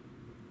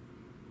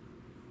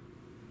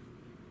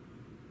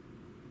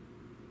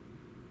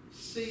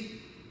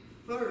 Seek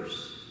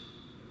first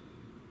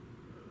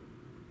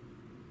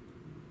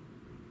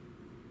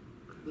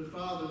the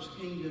Father's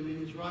kingdom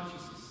and His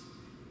righteousness.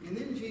 And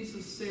then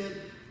Jesus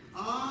said,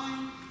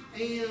 I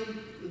am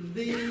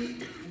the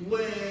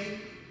way,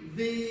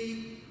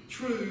 the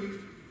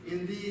truth,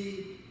 and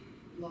the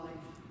life.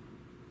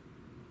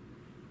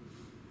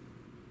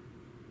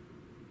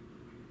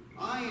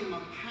 I am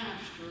a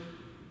pastor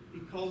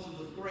because of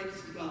the grace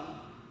of God.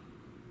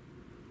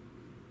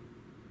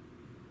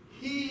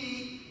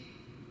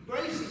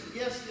 Grace is,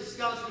 yes, it's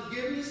God's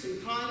forgiveness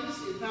and kindness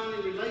and found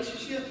in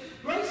relationship.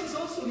 Grace is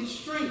also His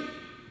strength.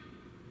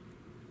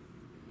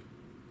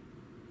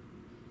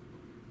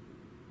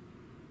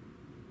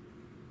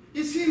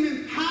 It's Him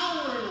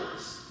empowering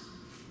us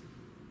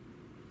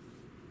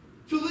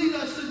to lead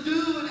us to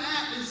do and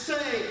act and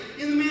say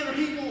in the manner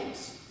He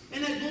wants.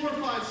 And that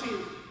glorifies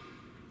Him.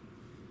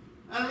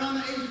 At around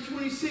the age of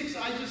 26,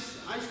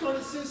 I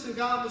started sensing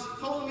God was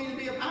calling me to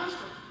be a pastor.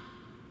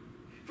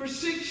 For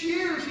 6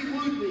 years, He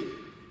wooed me.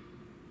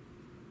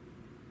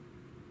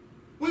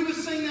 We would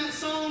sing that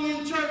song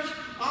in church,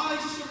 I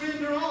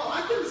surrender all.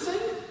 I couldn't sing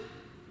it.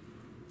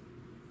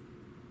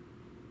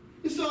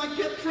 And so I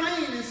kept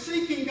praying and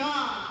seeking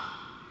God.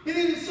 And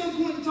then at some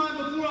point in time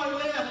before I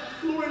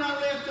left, Lori and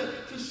I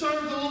left to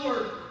serve the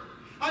Lord,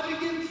 I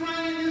began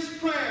praying this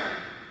prayer.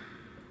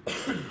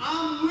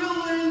 I'm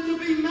willing to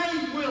be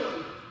made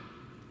willing.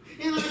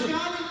 And I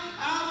got it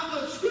out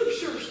of the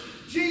scriptures.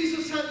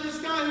 Jesus had this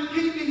guy who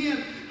came to Him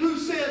who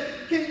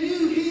said, can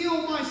you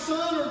heal my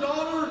son or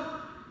daughter?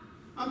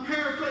 I'm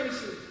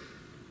paraphrasing.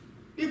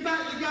 In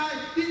fact, the guy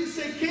didn't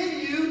say,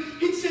 can you?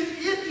 He said,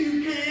 if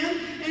you can.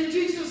 And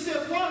Jesus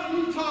said, what are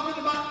you talking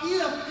about,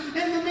 if?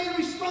 And the man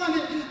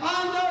responded,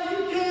 I know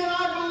you can.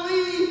 I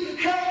believe.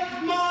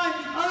 Help my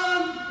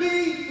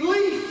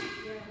unbelief.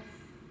 Yes.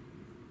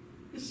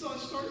 And so I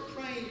started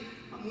praying,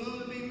 I'm willing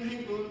to be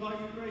made willing by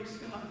your grace,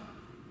 God.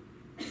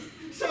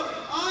 So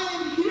I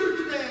am here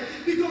today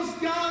because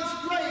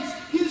God's grace,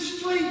 His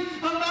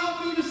strength,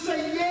 allowed me to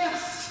say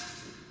yes.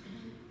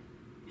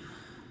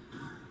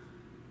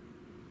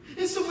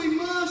 And so we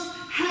must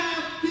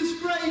have His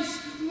grace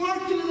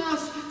working in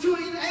us to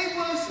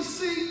enable us to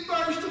seek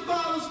first the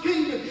Father's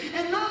kingdom.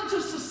 And not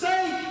just to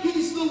say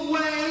He's the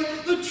way,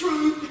 the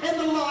truth, and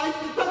the life,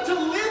 but to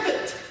live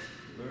it.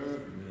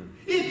 Amen.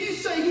 If you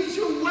say He's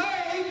your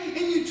way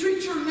and you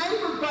treat your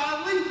neighbor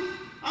badly,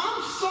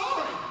 I'm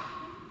sorry.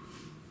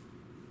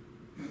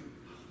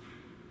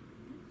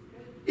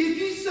 If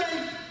you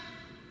say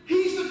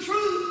He's the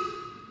truth,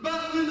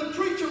 but when the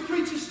preacher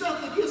preaches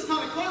stuff that gets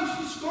kind of close,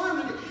 you squirm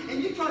in it,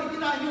 and you try to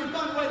get out here and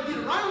find a way to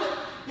get around it,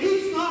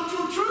 He's not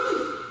your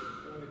truth.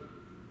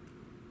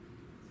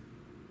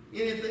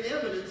 And if the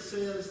evidence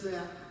says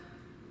that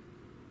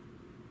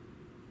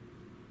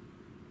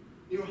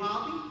your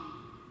hobby,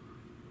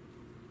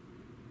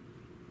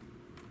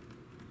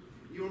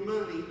 your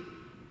money,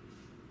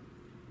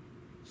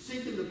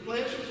 seeking the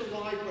pleasures of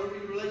life over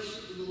your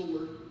relationship with the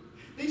Lord,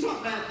 these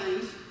aren't bad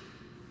things.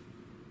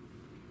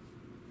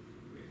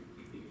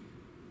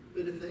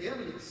 But if the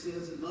evidence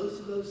says that most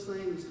of those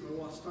things are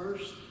what's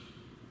first,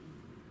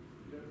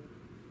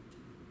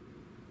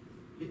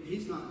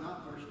 He's not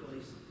got first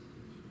place.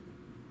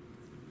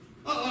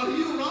 Oh,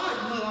 you're right.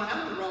 No, I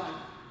haven't arrived.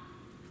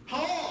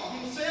 Paul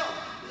himself,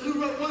 who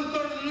wrote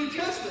 1/3 of the New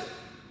Testament,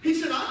 he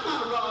said, I'm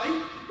not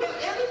arrived, but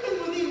everything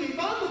within me,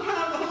 by the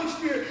power of the Holy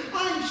Spirit,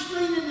 I am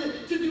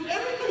straining to do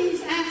everything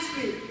He's asked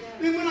me.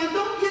 And when I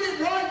don't get it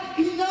right,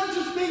 He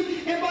nudges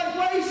me, and by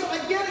grace I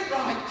get it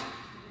right.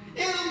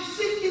 And I'm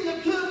seeking to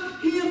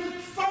put Him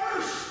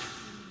first.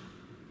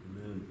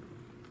 Amen.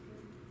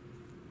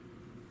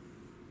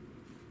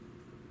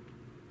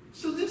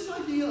 So this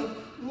idea of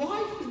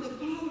life in the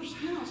Father's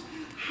house,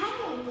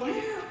 how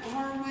aware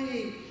are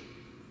we?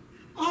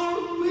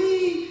 Are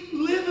we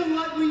living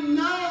like we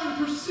know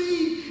and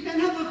perceive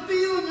and have the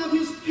feeling of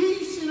His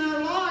peace in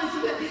our lives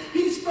and that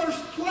He's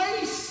first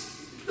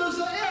place? Does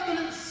the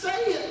evidence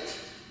say it?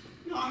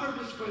 You know, I heard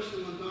this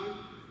question one time.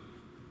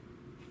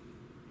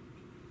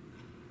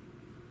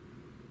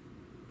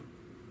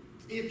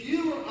 If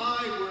you or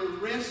I were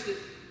arrested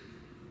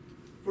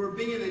for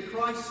being a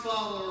Christ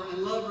follower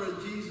and lover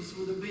of Jesus,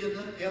 would there be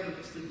enough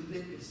evidence to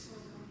convict us?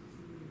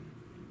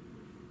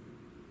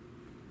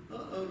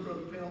 Uh-oh,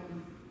 Brother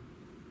Pelton,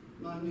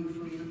 my new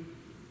friend.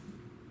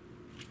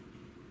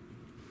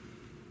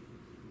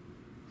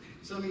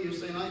 Some of you are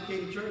saying, I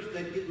came to church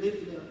today to get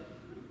lifted up.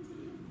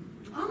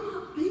 I'm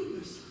not beating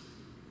us.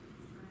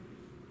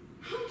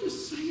 I'm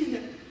just saying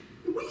that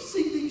we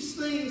see these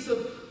things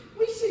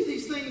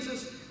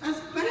as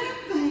bad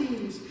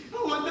things.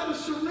 Oh, I've got to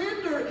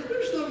surrender.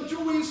 There's no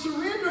joy in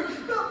surrender.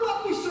 But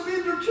what we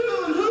surrender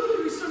to and who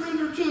do we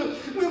surrender to?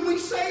 When we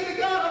say to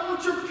God, I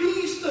want your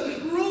peace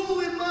to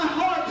rule in my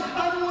heart.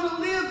 I don't want to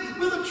live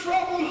with a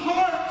troubled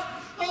heart.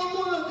 I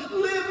want to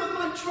live with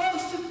my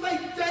trust and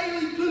faith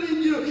daily put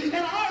in you. And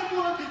I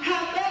want to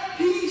have that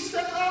peace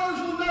that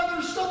others will know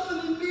there's something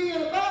in me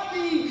and about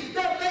me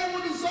that they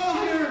will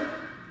desire.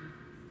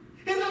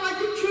 And then I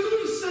can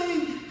truly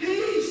sing,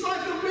 peace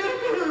like a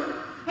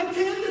river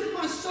attendeth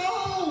my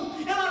soul.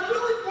 And I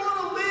really want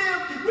to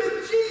live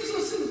with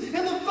Jesus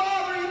and the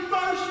Father in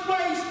first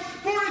place.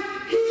 For if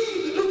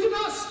he who did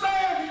not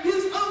spare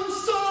his own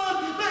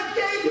son, but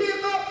gave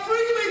him up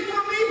freely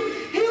for me,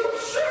 he'll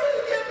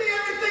surely give me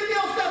everything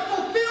else that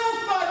fulfills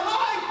my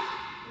life.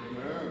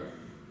 Amen.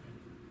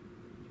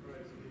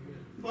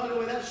 By the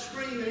way, that's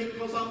screaming ain't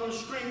because I want to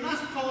scream.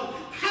 That's called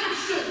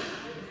passion.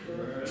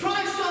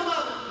 Try some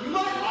of it. You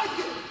might like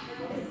it.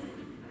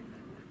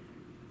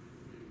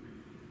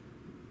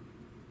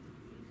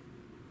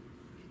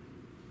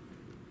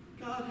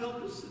 God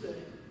help us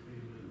today.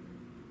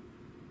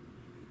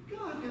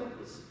 God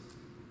help us.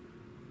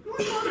 We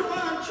wonder why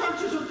our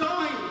churches are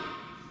dying.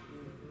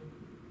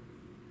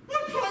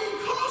 We're playing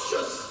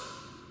cautious.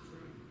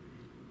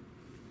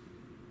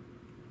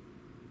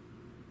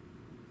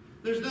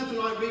 There's nothing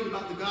I read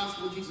about the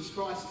gospel of Jesus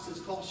Christ that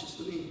says cautious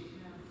to me.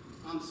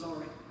 I'm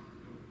sorry.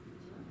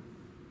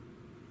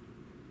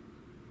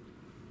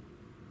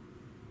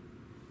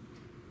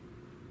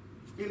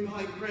 In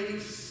by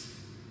grace,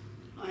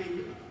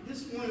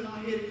 this morning I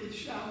headed to the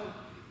shower.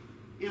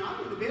 And I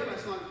went to bed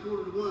last night at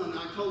 1:45, and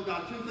I told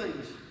God two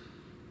things.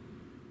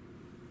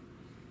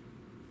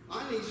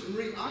 I need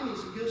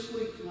some good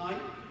sleep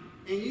tonight,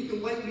 and you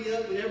can wake me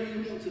up whenever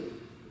you want to.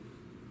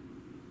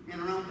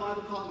 And around 5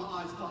 o'clock, my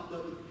eyes popped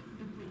open.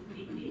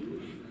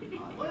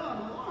 Well,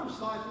 my alarm's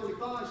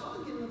 5:45, so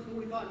I'll get in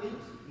 45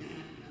 minutes. Nah,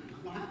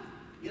 I'm going to have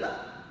to get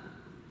up.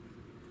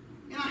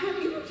 And I had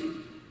energy.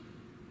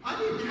 I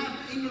didn't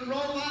have to even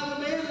roll out of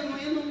the bed and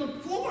land on the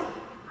floor.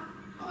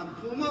 I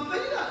pulled my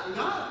feet up, and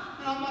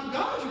I'm like,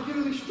 God, you're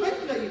giving me strength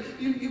today.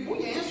 You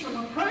answered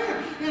my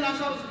prayer. And as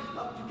I was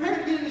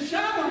prepared to get in the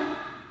shower,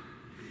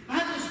 I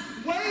had this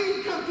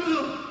wave come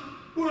through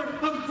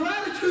of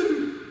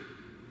gratitude.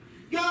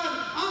 God,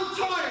 I'm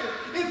tired,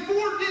 and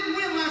Ford didn't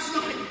win last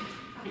night.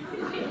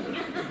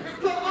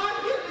 But I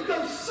get to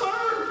go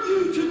serve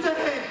you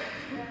today.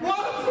 What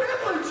a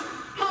privilege.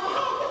 I'm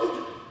humbled.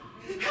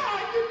 How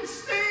I didn't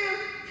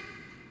stand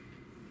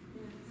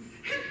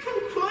and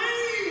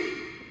proclaim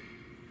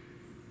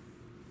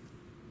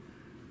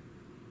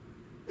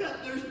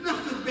that there's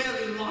nothing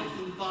better in life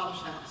than the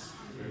Father's house.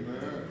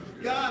 Amen.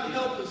 God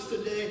help us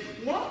today.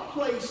 What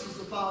place does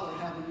the Father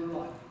have in your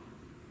life?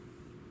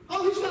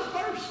 Oh, He's not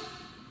first.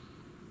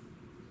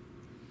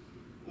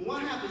 Well,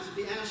 what happens if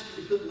He asks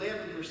you to put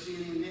 11%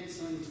 in next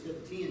Sunday instead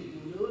of 10? You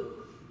want to do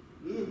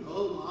it?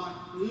 Oh my.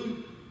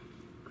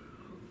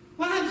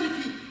 What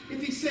happens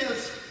if he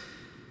says,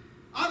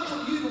 I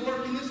want you to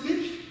work in this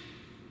ministry?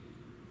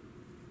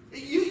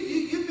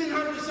 You've been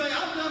heard to say,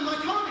 I've done my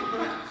calling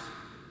perhaps.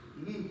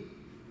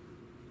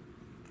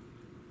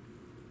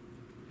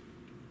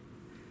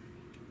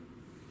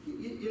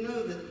 You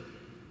know that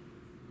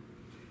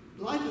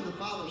life in the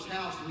Father's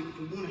house, if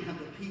we want to have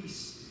the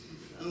peace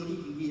only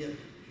He can give,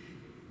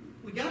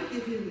 we got to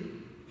give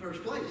Him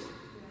first place.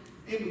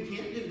 And we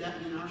can't do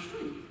that in our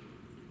strength.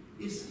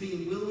 It's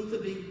being willing to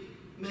be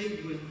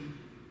made willing.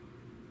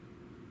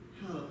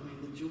 Oh, man,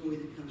 the joy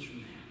that comes from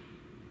that.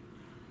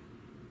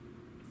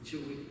 The joy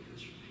that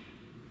comes from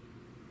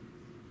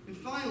that. And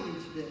finally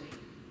today,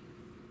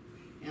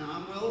 and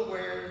I'm well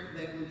aware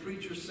that when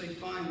preachers say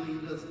finally,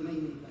 it doesn't mean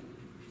anything.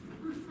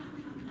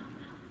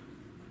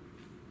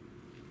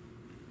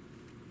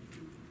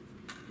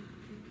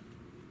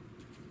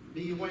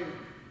 Be aware.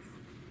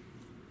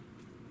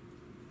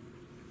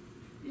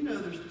 You know,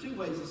 there's two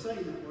ways of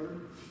saying that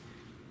word.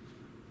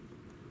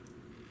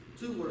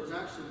 Two words,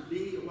 actually.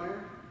 Be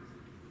aware.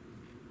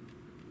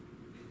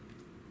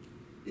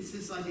 It's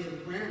this idea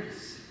of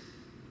awareness.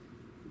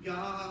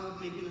 God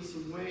making us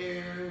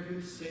aware of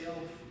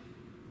Himself,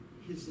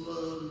 His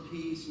love and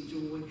peace and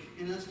joy,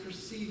 and us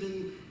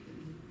perceiving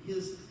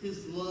His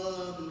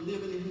love and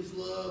living in His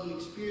love and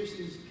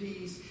experiencing His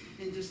peace,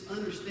 and just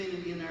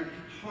understanding in our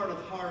heart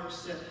of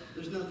hearts that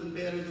there's nothing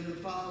better than the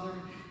Father,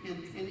 and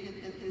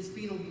it's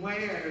being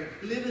aware,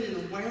 living in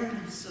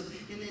awareness of,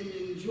 and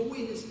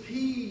enjoying His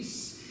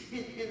peace,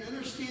 and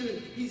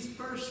understanding He's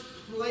first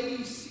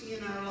place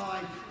in our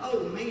life.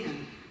 Oh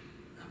man,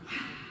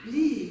 wow,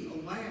 be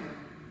aware.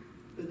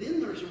 But then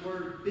there's a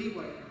word,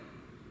 beware.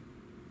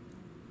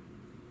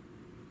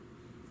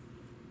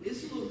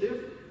 It's a little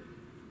different.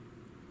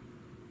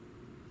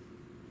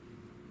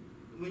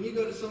 When you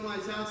go to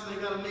somebody's house and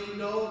they got a mean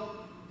dog,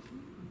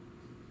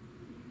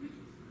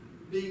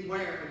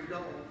 beware of the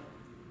dog.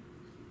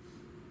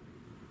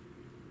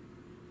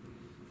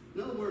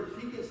 In other words,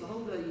 if he gets the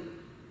whole day,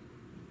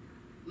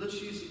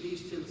 let's use the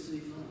East Tennessee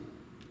fun.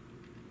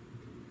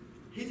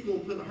 He's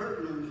going to put a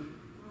hurting on you.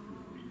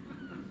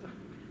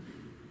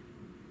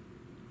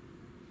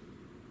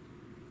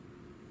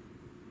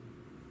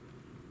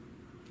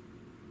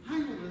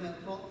 Hang on to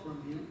that thought for a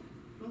minute.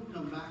 Don't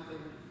come back there.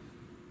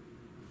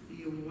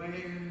 Be aware of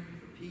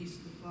the peace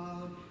of the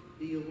Father.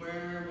 Be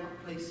aware of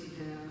what place He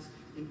has.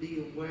 And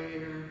be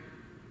aware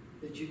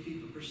that you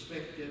keep a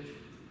perspective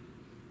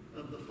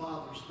of the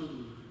Father's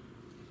home.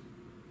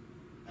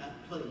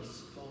 That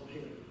place called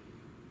heaven.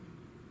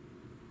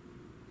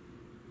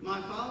 My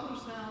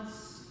Father's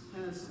house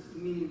has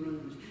many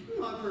rooms.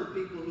 You know, I've heard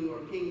people who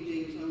are King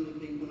James only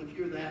people, and if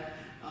you're that,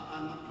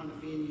 I'm not trying to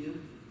offend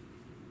you.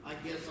 I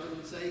guess I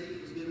would say if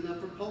it was good enough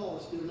for Paul,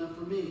 it's good enough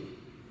for me.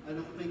 I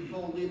don't think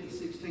Paul did the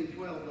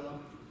 1612 though.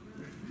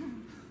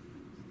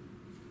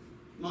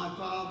 My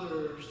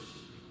Father's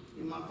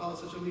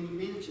so many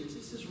mansions.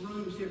 This is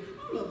rooms here.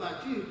 I don't know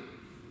about you,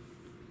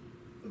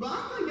 but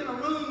I'm thinking a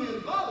room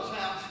in Father's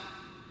house,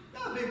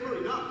 that'd be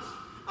pretty nice.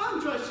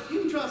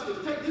 You can trust me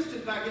to take this to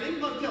the back. It ain't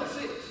Motel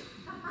 6.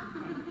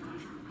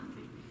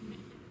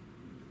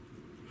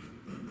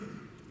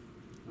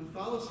 My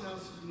Father's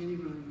house has many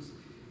rooms.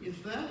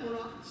 If that were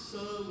not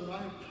so, would I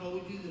have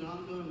told you that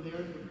I'm going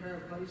there to prepare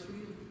a place for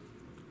you?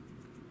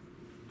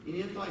 And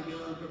if I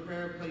go and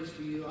prepare a place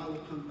for you, I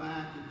will come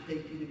back and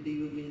take you to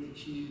be with me,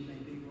 that you may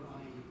be where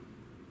I am.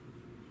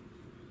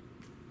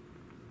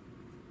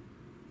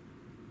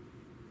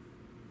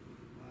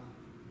 Wow.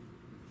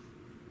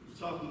 I was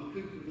talking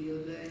to Cooper the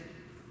other day.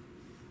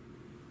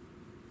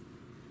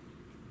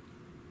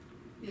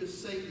 You know,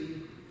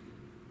 Satan,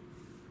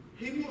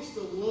 he wants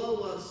to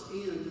lull us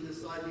into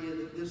this idea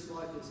that this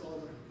life is all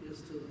there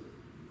is to it.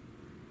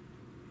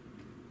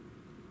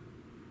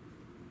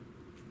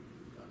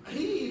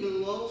 He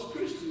even lulls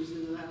Christians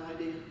into that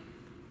idea.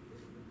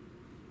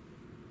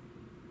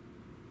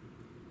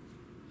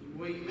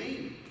 What do you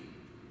mean?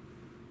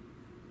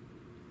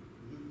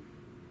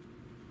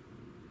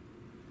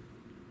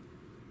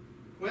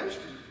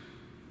 Question.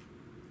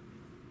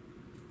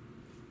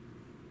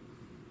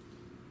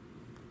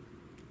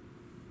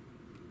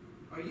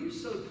 Are you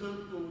so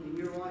comfortable in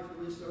your life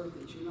on this earth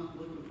that you're not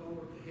looking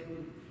forward to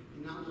heaven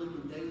and not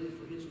looking daily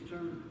for His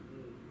return?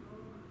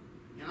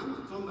 And I'm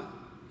not talking about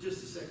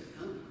just a second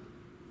coming.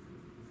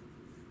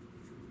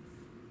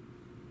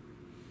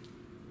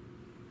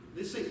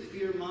 This ain't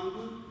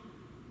fear-mongering.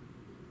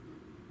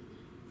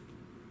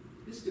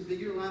 This could be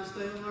your last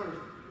day on earth.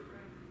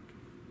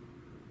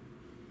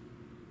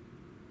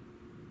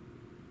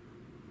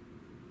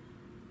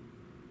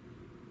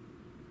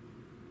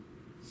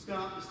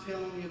 Scott was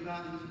telling me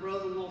about his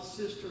brother-in-law's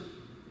sister.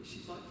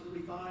 She's like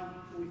 45,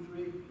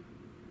 43.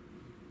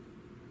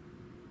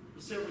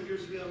 Several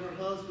years ago, her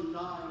husband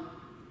died.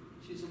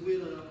 She's a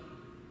widow.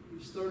 He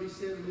was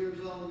 37 years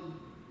old.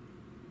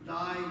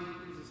 Died.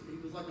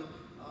 He was like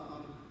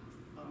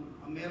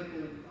a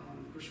medical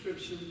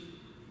prescription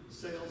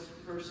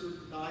salesperson.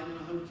 Died in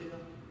a hotel.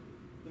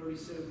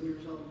 37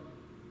 years old.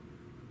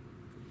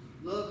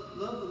 Love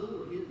the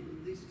Lord.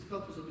 These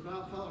couples are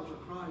devout followers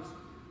of Christ.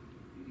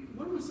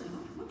 What am I saying?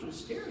 I'm not trying to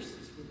scare us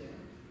with that.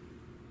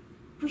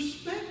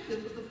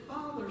 Perspective of the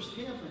Father's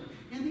heaven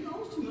and the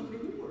ultimate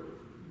reward.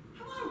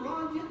 Have I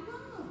arrived yet?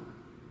 No.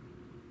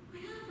 I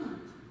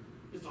haven't.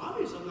 It's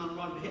obvious I'm not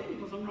arrived to heaven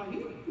because I'm right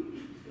here.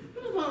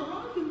 But have I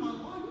arrived in my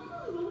life?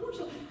 No. The Lord's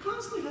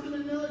constantly having to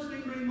nudge me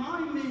and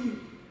remind me.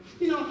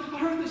 You know, I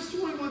heard this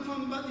story one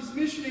time about these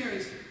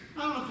missionaries. I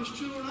don't know if it's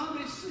true or not,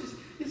 but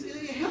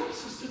it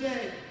helps us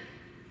today.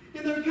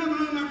 And they're coming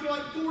home after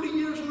like 40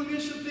 years on the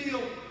mission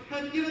field,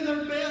 had given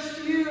their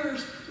best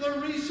years, their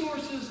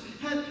resources,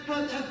 had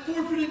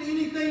forfeited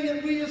anything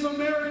that we as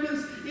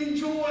Americans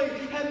enjoy,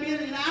 had been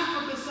in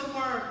Africa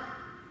somewhere.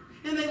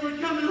 And they were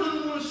coming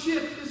home on a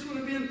ship. This would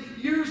have been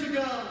years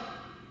ago.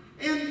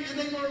 And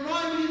they were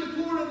arriving in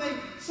the port and they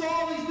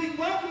saw these big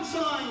welcome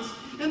signs.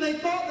 And they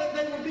thought that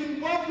they were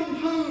being welcomed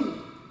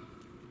home.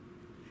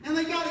 And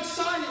they got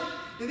excited.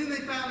 And then they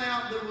found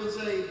out there was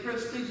a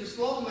prestigious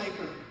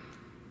lawmaker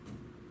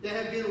that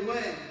had been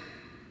away.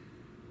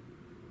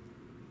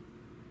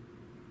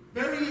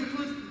 Very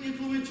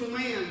influential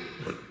man.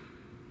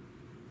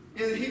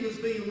 And he was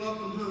being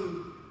welcomed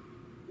home.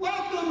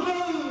 Welcome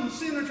home,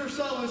 Senator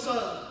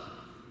so-and-so.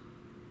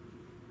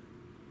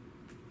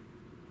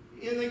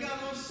 And they got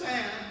a little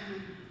sad.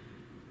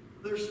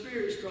 Their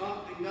spirits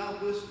dropped, and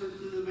God whispered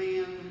to the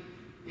man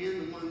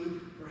and the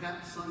woman,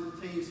 perhaps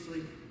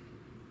simultaneously,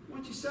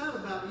 "What you sad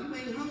about? You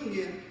ain't home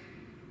yet."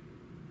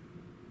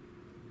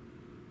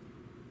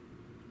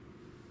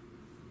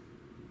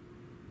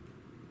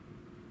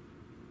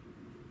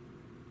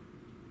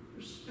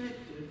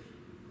 Perspective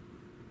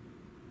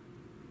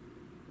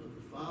of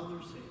the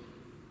Father's head.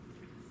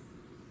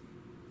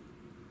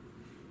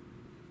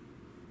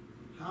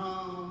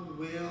 How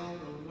well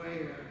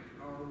aware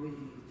are we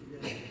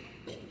today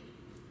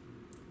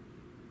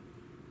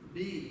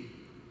be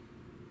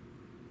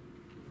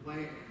aware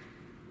of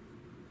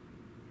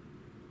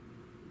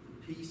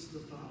the peace of the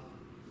Father,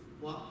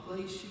 what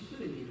place you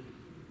put him in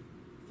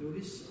through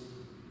his Son,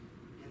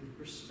 and the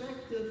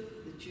perspective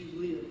that you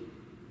live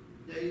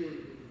daily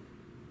with.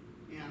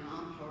 And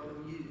I'm part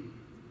of you,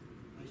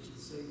 I should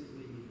say to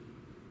me.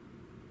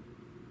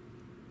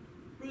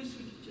 Bruce,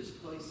 would you just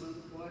play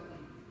something quietly,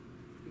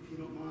 if you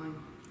don't mind?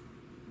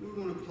 We're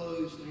going to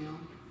close now.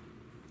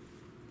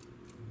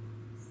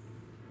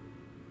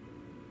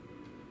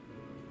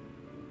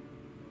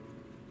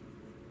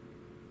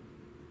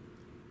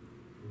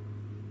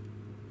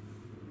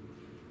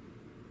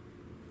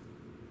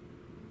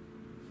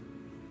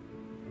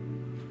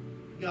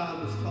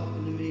 God was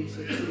talking to me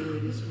so clearly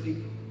this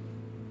week.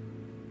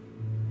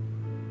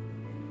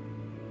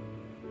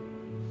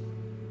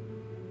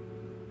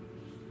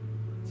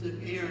 Took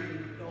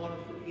Aaron, my daughter,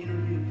 for an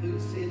interview in Food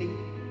City.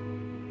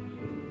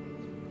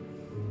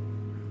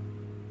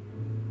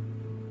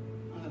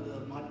 I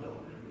love my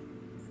daughter.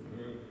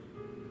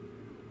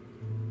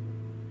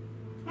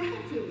 I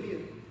have to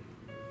admit,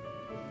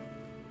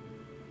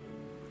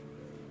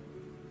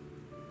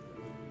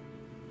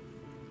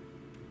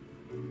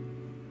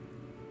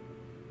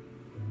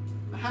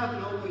 I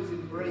haven't always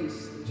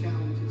embraced the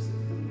challenges that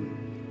come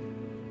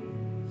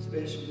with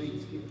special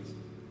needs kids.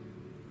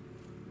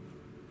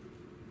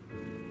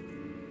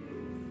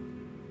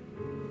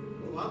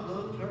 I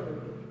loved her,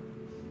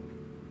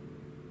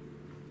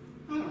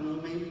 but I don't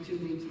know, maybe too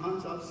many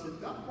times I've said,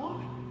 God,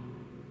 why?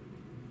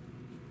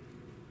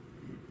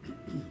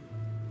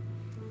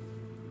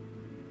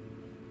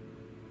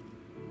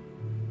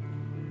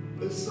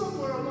 But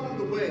somewhere along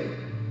the way,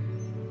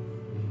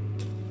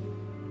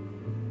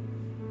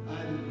 I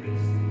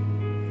embraced it.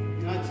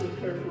 And I took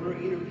her for her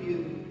interview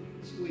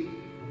this week.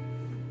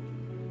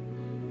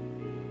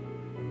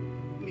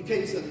 Let me tell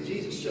you something,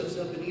 Jesus shows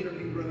up in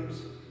interview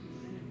rooms.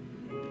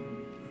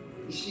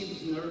 She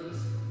was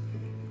nervous.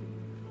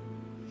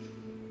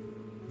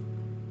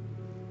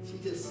 She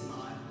just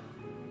smiled.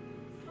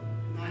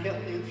 And I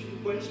helped answer the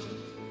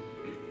questions.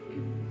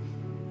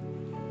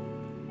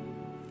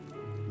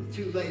 The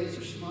two ladies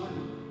are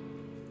smiling.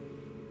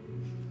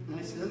 And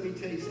I said, let me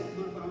tell you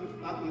something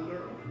about my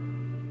girl.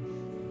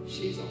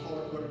 She's a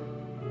hard worker.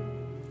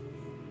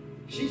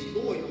 She's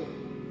loyal.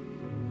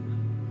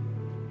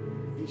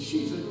 And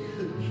she's a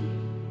good kid.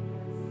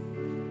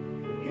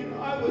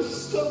 I was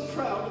so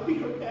proud to be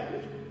her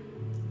dad.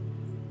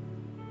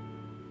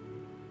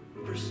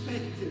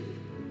 Perspective,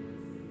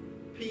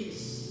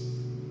 peace.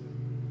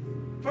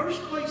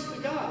 First place to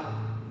God,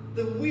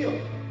 the will.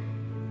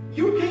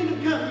 Your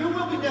kingdom come, your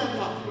will be done,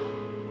 Father.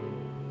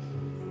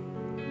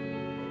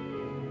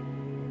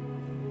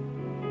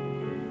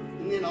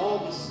 And then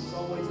August is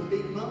always a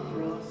big month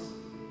for us.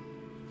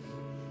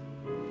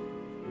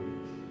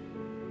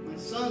 My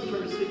son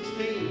turned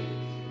 16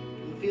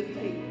 on the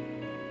 15th.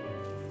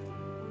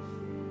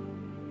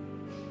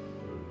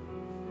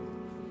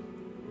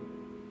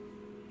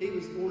 He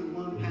was born at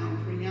 1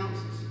 pound, 3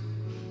 ounces.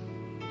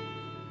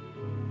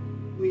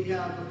 We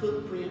have a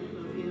footprint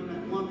of him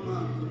at 1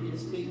 month, and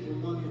his feet were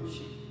 1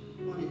 inch.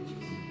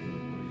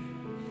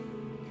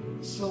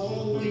 So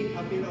all week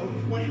I've been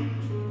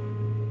overwhelmed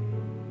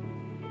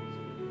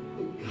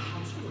with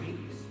God's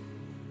greatness.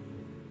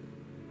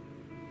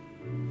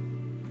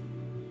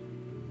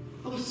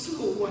 I was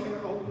so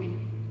aware all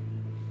week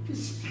of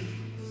his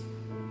faithfulness.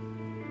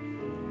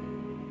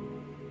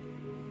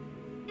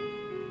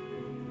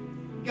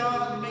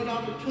 God made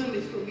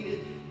opportunities for me to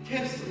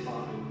testify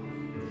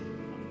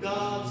of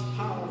God's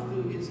power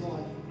through his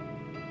life.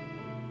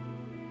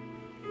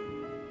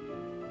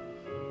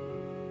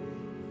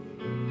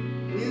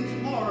 And then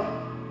tomorrow,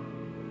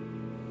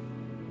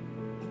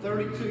 a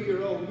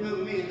 32-year-old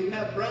young man who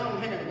had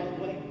brown hair, by the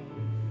way,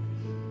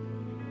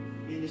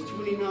 and his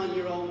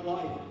 29-year-old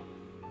wife,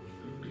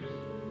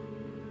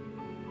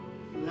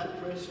 and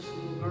that precious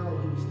little girl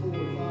who was 4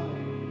 or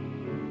 5.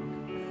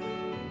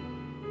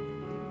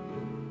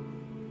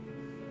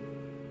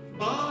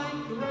 By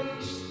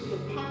grace, through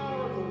the power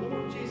of the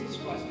Lord Jesus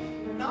Christ,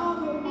 not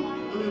on my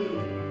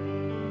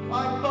own, I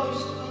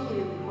boast only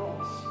in the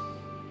cross.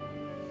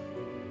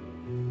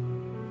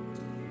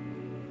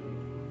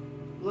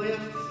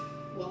 Left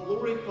what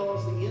Lori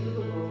calls the end of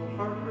the world,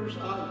 Harper's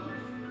Island,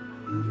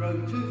 and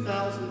drove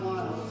 2,000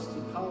 miles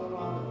to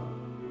Colorado.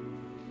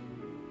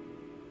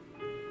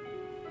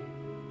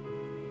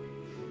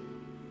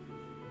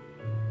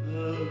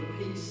 The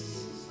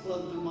peace is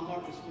flooding through my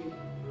heart this week.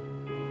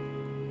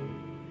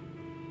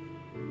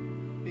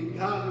 And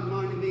God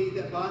reminded me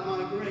that by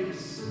my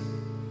grace,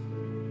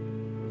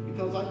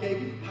 because I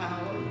gave you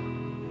power,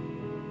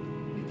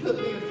 you put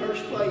me in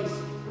first place.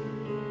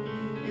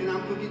 And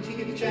I'm going to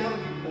continue to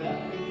challenge you for that.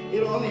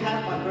 It'll only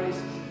happen by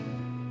grace.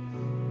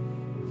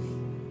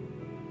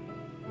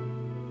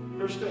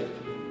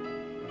 Perspective.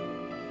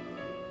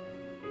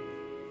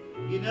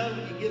 You know,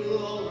 you get a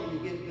little older and you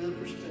get good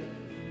perspective.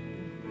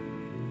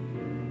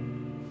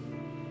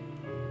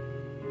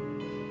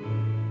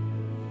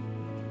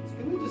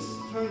 Can we just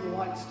turn the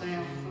lights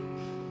down?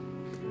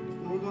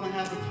 We're going to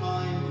have a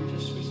time to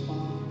just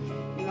respond.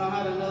 You know, I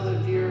had another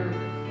dear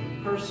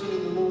person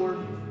in the Lord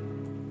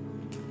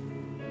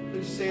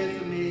who said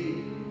to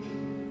me,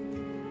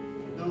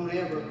 don't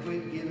ever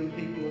quit giving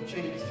people a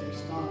chance to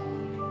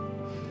respond.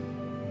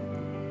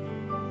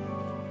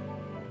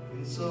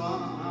 And so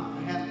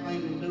I have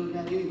planned on doing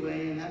that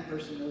anyway, and that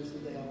person knows who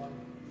they are.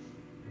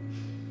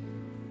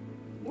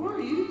 Where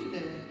are you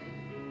today?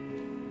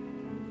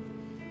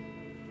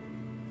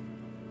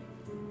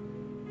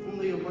 On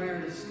the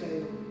awareness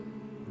scale.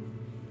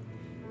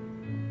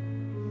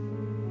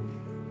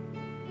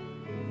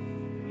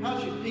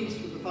 How's your peace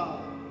with the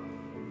Father?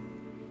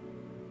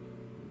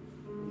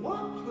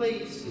 What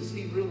place is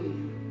He really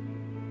in?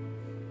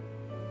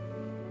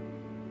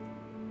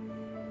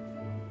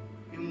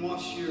 And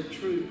what's your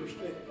true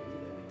perspective?